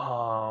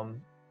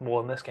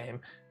 well, in this game,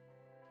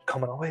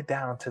 coming all the way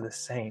down to the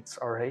Saints,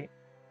 all right?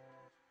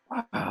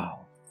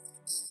 Wow.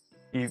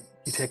 You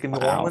taking New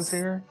Orleans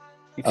here?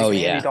 You Oh,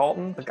 taking yeah. Andy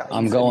Dalton, the guy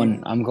I'm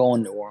going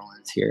New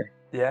Orleans here.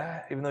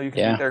 Yeah, even though you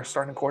can beat their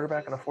starting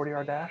quarterback in a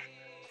 40-yard dash?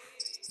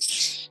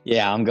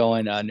 Yeah, I'm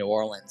going New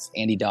Orleans.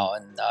 Andy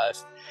Dalton,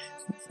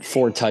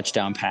 4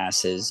 touchdown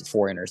passes,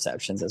 4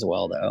 interceptions as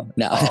well, though.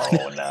 No.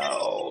 Oh,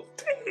 no.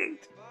 Dang.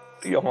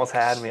 You almost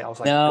had me. I was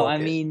like, no, I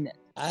mean,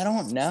 I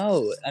don't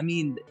know. I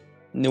mean,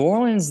 New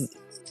Orleans,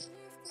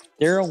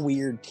 they're a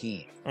weird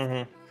team.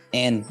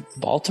 And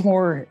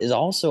Baltimore is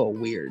also a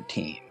weird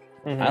team.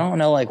 I don't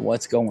know, like,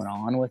 what's going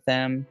on with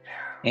them.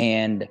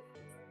 And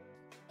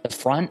the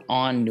front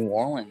on New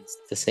Orleans,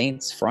 the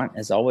Saints front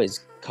has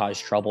always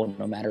caused trouble,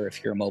 no matter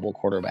if you're a mobile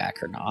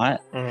quarterback or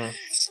not.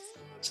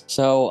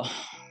 So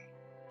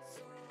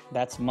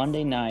that's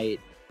Monday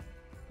night.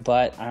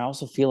 But I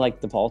also feel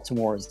like the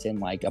Baltimore is in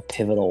like a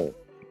pivotal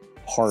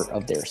part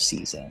of their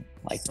season.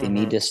 Like they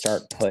need to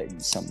start putting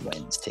some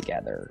wins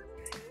together.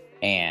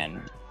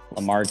 And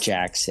Lamar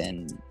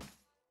Jackson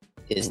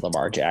is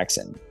Lamar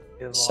Jackson.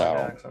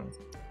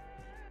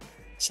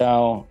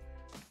 So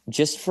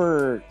just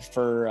for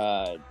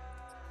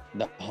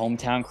the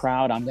hometown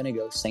crowd, I'm gonna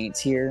go Saints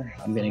here.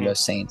 I'm gonna go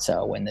Saints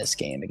win this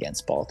game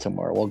against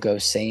Baltimore. We'll go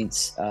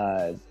Saints.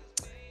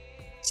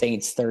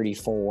 Saints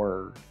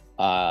 34,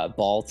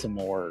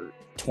 Baltimore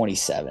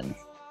 27.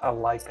 I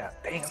like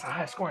that. Dang, it's a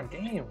high-scoring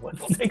game. We'll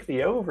take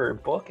the over.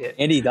 Book it.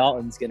 Andy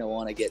Dalton's going to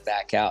want to get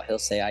back out. He'll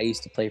say, I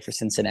used to play for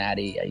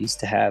Cincinnati. I used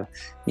to have,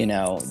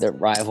 the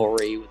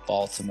rivalry with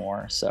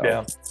Baltimore.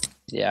 So,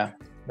 yeah.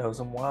 Knows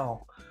them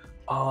well.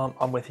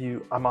 I'm with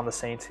you. I'm on the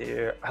Saints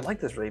here. I like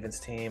this Ravens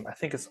team. I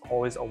think it's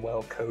always a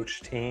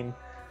well-coached team.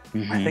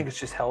 I think it's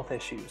just health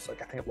issues.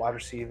 Like, I think at wide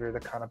receiver,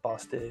 they're kind of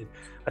busted.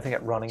 I think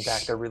at running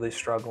back, they're really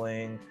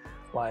struggling.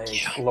 Like,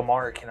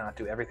 Lamar cannot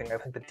do everything. I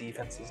think the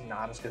defense is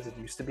not as good as it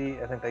used to be.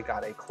 I think they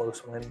got a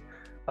close win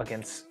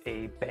against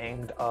a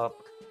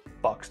banged-up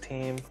Bucs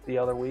team the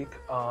other week.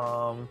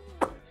 And,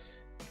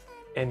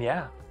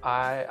 yeah,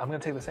 I'm going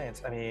to take the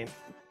Saints. I mean,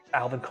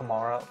 Alvin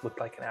Kamara looked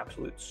like an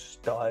absolute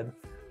stud,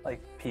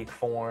 like peak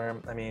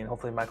form. I mean,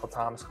 hopefully Michael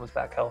Thomas comes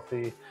back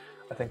healthy.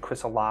 I think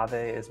Chris Olave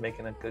is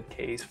making a good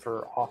case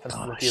for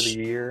Offensive Rookie of the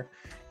Year.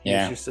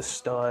 He's just a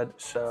stud.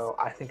 So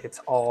I think it's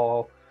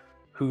all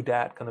who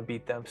dat gonna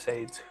beat them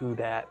Saints. Who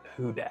dat.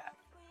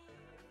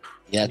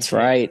 That's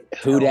right.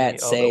 Who dat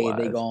say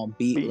they gonna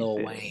beat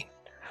Lil Wayne.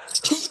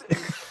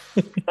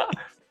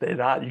 They're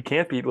not. You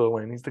can't beat Lil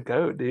Wayne. He's the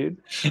GOAT, dude.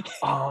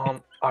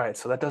 All right,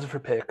 so that does it for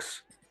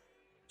picks.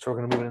 So we're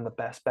gonna move into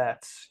best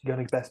bets. You got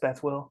any best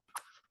bets, Will?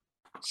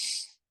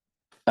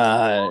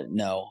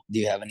 No. Do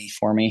you have any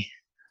for me?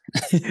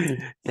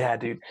 Yeah,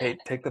 dude. Hey,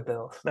 take the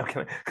Bills. No,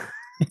 kidding.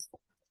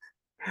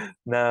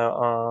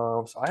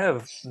 No, so I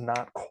have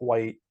not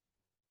quite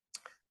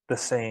the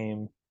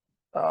same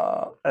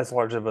as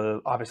large of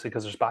a, obviously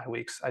because there's bye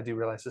weeks. I do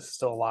realize this is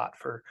still a lot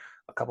for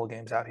a couple of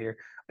games out here.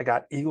 I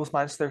got Eagles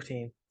minus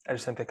 13. I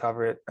just think they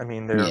cover it. I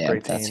mean, they're a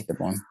great team. That's a good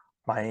one.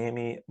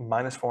 Miami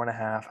minus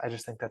 4.5. I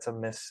just think that's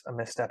a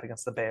misstep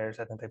against the Bears.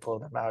 I think they pull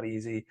them out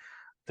easy.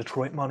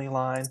 Detroit money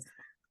line.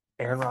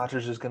 Aaron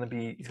Rodgers is he's going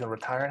to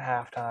retire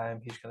at halftime.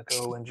 He's going to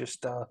go and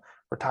just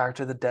retire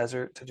to the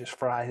desert to just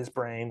fry his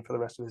brain for the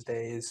rest of his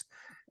days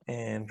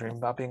and dream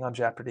about being on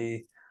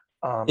Jeopardy.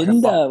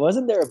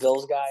 Wasn't there a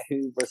Bills guy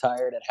who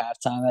retired at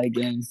halftime at a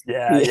game?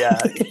 Yeah,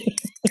 yeah.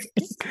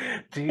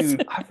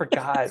 Dude, I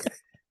forgot.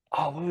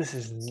 Oh, what was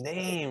his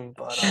name?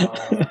 But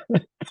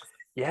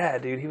yeah,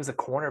 dude, he was a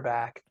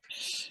cornerback.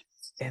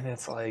 And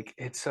it's like,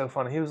 it's so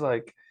funny. He was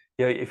like,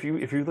 yeah, if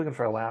you're looking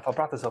for a laugh, I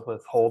brought this up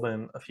with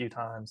Holden a few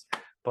times,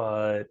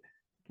 but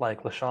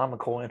like LaShawn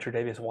McCoy and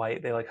Tre'Davious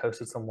White, they like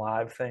hosted some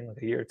live thing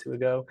like a year or two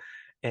ago,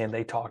 and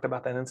they talked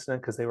about that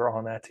incident because they were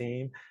on that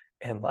team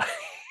and like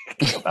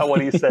about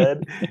what he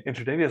said. And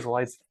Tre'Davious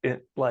White's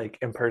like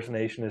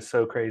impersonation is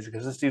so crazy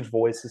because this dude's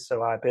voice is so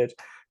high pitched.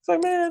 It's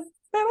like, man,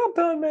 I'm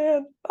done,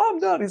 man. I'm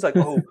done. He's like,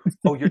 oh,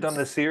 you're done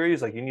this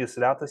series? Like, you need to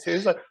sit out this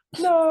series? He's like,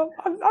 no,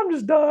 I'm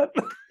just done.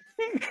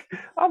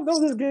 I'm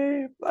done this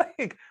game.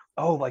 Like,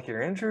 oh, like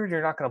you're injured?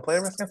 You're not going to play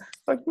the rest of the game?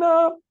 Like,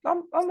 no,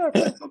 I'm not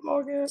playing football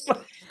again.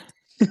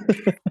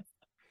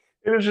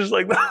 It was just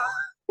like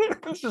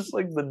it's just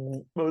like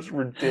the most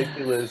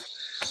ridiculous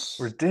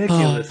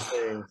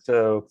thing.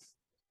 So,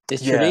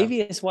 is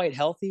Tre'Davious White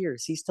healthy or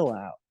is he still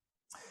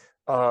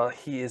out?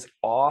 He is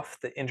off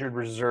the injured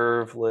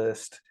reserve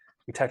list.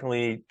 We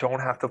technically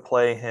don't have to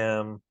play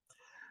him.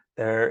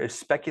 There is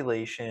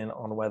speculation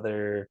on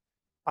whether.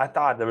 I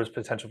thought there was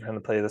potential for him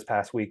to play this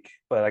past week,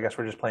 but I guess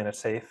we're just playing it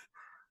safe.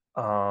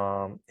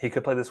 He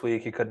could play this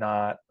week, he could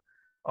not,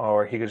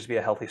 or he could just be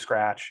a healthy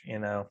scratch,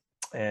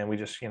 and we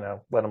just,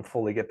 let him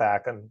fully get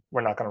back, and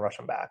we're not going to rush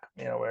him back.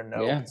 We're in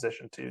no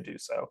position to do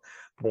so.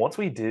 But once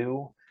we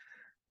do,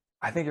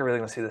 I think you're really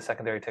going to see the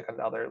secondary take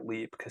another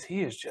leap because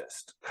he is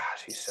just,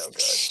 gosh, he's so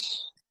good.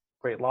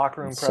 Great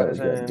locker room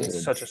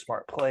presence, such a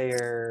smart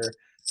player.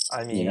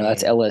 I mean,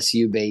 that's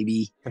LSU,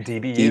 baby.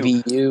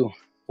 DBU.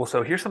 Well,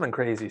 so here's something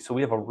crazy. So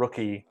we have a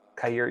rookie,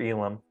 Kaiir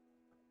Elam,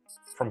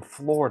 from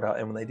Florida,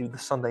 and when they do the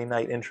Sunday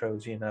night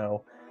intros,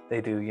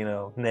 they do,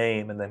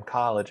 name and then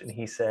college, and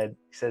he said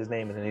his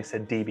name, and then he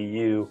said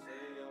DBU,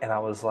 and I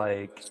was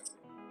like,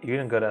 you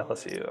didn't go to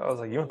LSU. I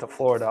was like, you went to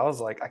Florida. I was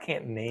like, I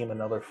can't name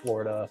another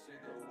Florida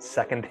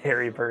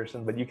secondary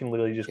person, but you can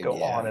literally just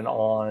go on and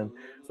on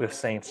with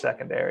Saints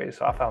secondary.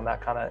 So I found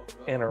that kind of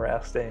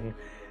interesting.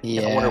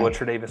 Yeah. And I wonder what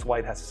Tre'Davious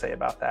White has to say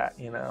about that,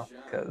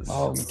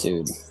 because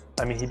dude.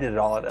 I mean, he did it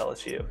all at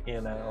LSU,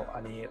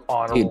 I mean,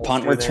 honorable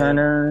punt student.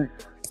 Returner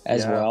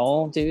as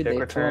well, dude. Kick they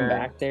return. threw him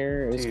back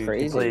there. It was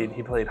crazy.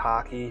 He played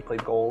hockey. He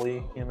played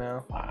goalie.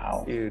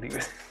 Wow, dude,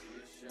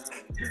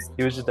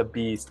 he was just a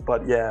beast.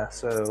 But yeah,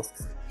 so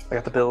I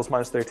got the Bills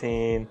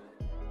 -13.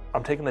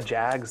 I'm taking the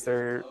Jags.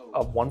 They're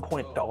a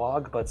 1-point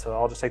dog, but so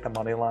I'll just take the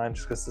money line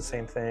just because it's the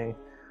same thing.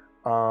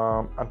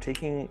 I'm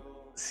taking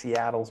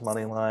Seattle's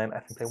money line. I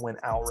think they win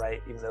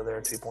outright, even though they're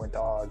a 2-point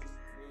dog.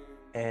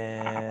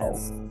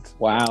 And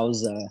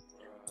wowza.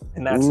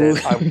 And that's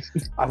it.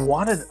 I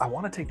want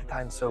to take the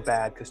Titans so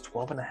bad because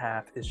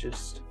 12.5 is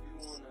just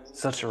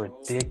such a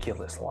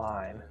ridiculous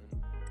line.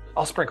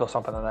 I'll sprinkle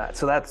something on that.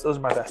 So those are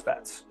my best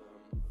bets.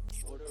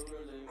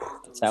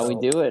 That's how we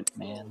do it,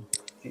 man.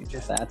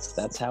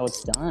 That's how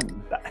it's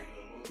done.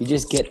 You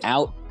just get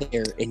out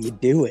there and you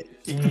do it.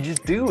 You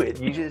just do it.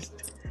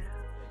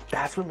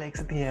 That's what makes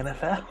it the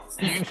NFL.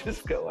 You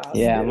just go out.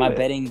 Yeah, my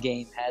betting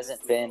game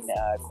hasn't been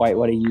quite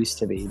what it used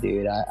to be,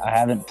 dude. I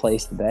haven't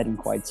placed a bet in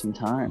quite some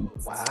time.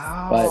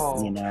 Wow.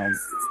 But,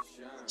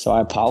 so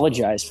I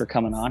apologize for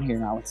coming on here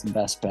not with some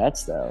best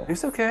bets, though.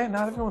 It's okay.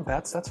 Not everyone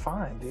bets. That's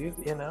fine, dude.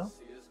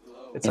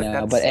 It's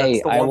but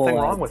hey, I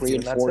will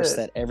reinforce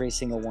that every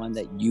single one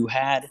that you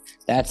had,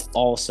 that's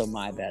also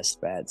my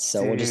best bet. So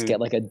dude, we'll just get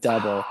like a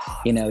double,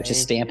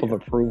 just stamp of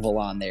approval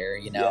on there.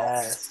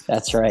 Yes.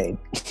 That's right.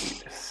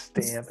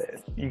 Stamp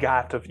it. You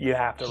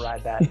have to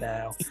ride that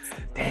now.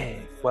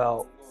 Dang.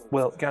 Well,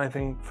 got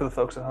anything for the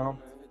folks at home?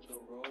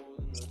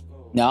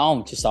 No,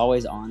 I'm just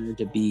always honored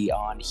to be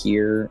on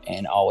here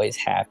and always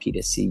happy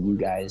to see you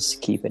guys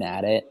keeping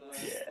at it.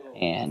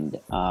 Yeah. And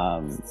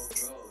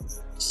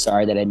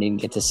sorry that I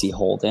didn't get to see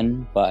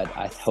Holden, but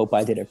I hope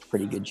I did a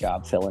pretty good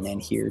job filling in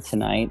here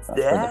tonight for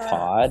the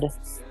pod.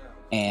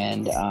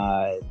 And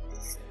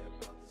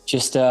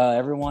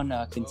everyone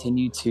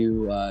continue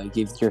to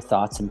give your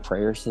thoughts and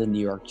prayers to the New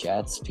York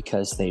Jets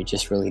because they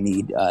just really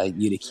need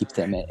you to keep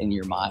them in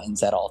your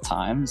minds at all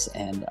times.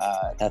 And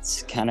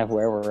that's kind of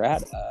where we're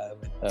at.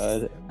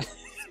 So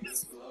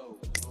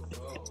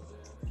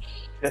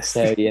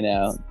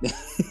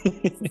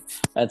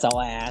that's all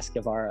I ask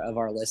of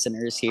our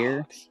listeners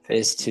here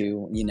is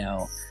to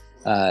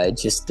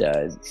just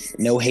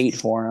no hate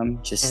for them.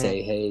 Just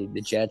say, hey,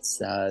 the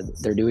Jets,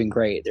 they're doing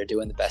great. They're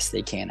doing the best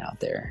they can out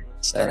there.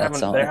 So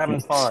they're having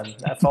fun.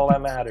 That's all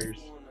that matters.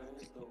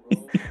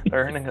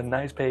 They're earning a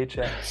nice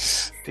paycheck,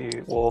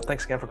 dude. Well,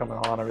 thanks again for coming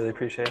on. I really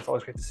appreciate it. It's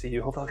always great to see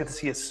you. Hopefully I'll get to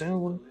see you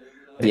soon.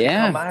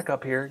 Yeah. Come back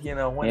up here,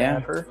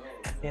 whenever.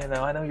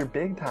 Yeah. I know you're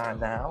big time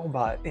now,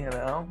 but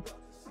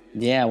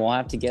Yeah, we'll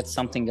have to get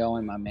something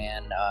going, my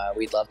man.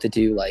 We'd love to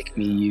do like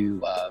me,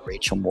 you,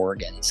 Rachel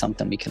Morgan,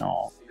 something we can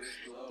all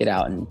get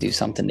out and do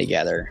something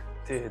together.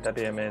 Dude, that'd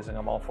be amazing.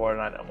 I'm all for it,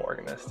 and I know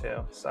Morgan is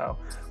too. So,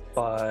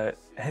 But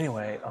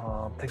anyway,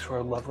 thanks for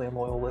our lovely and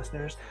loyal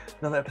listeners.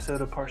 Another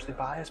episode of Partially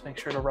Biased. Make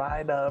sure to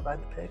ride the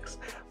picks,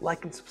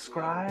 like and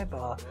subscribe.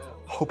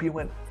 Hope you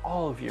win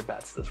all of your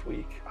bets this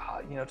week.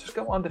 Just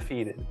go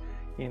undefeated.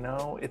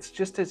 It's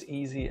just as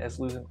easy as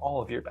losing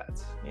all of your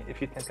bets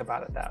if you think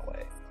about it that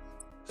way.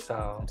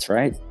 So That's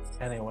right.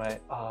 Anyway,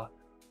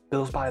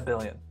 Bills by a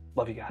billion.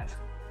 Love you guys.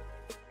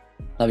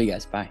 Love you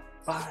guys. Bye.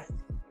 Bye.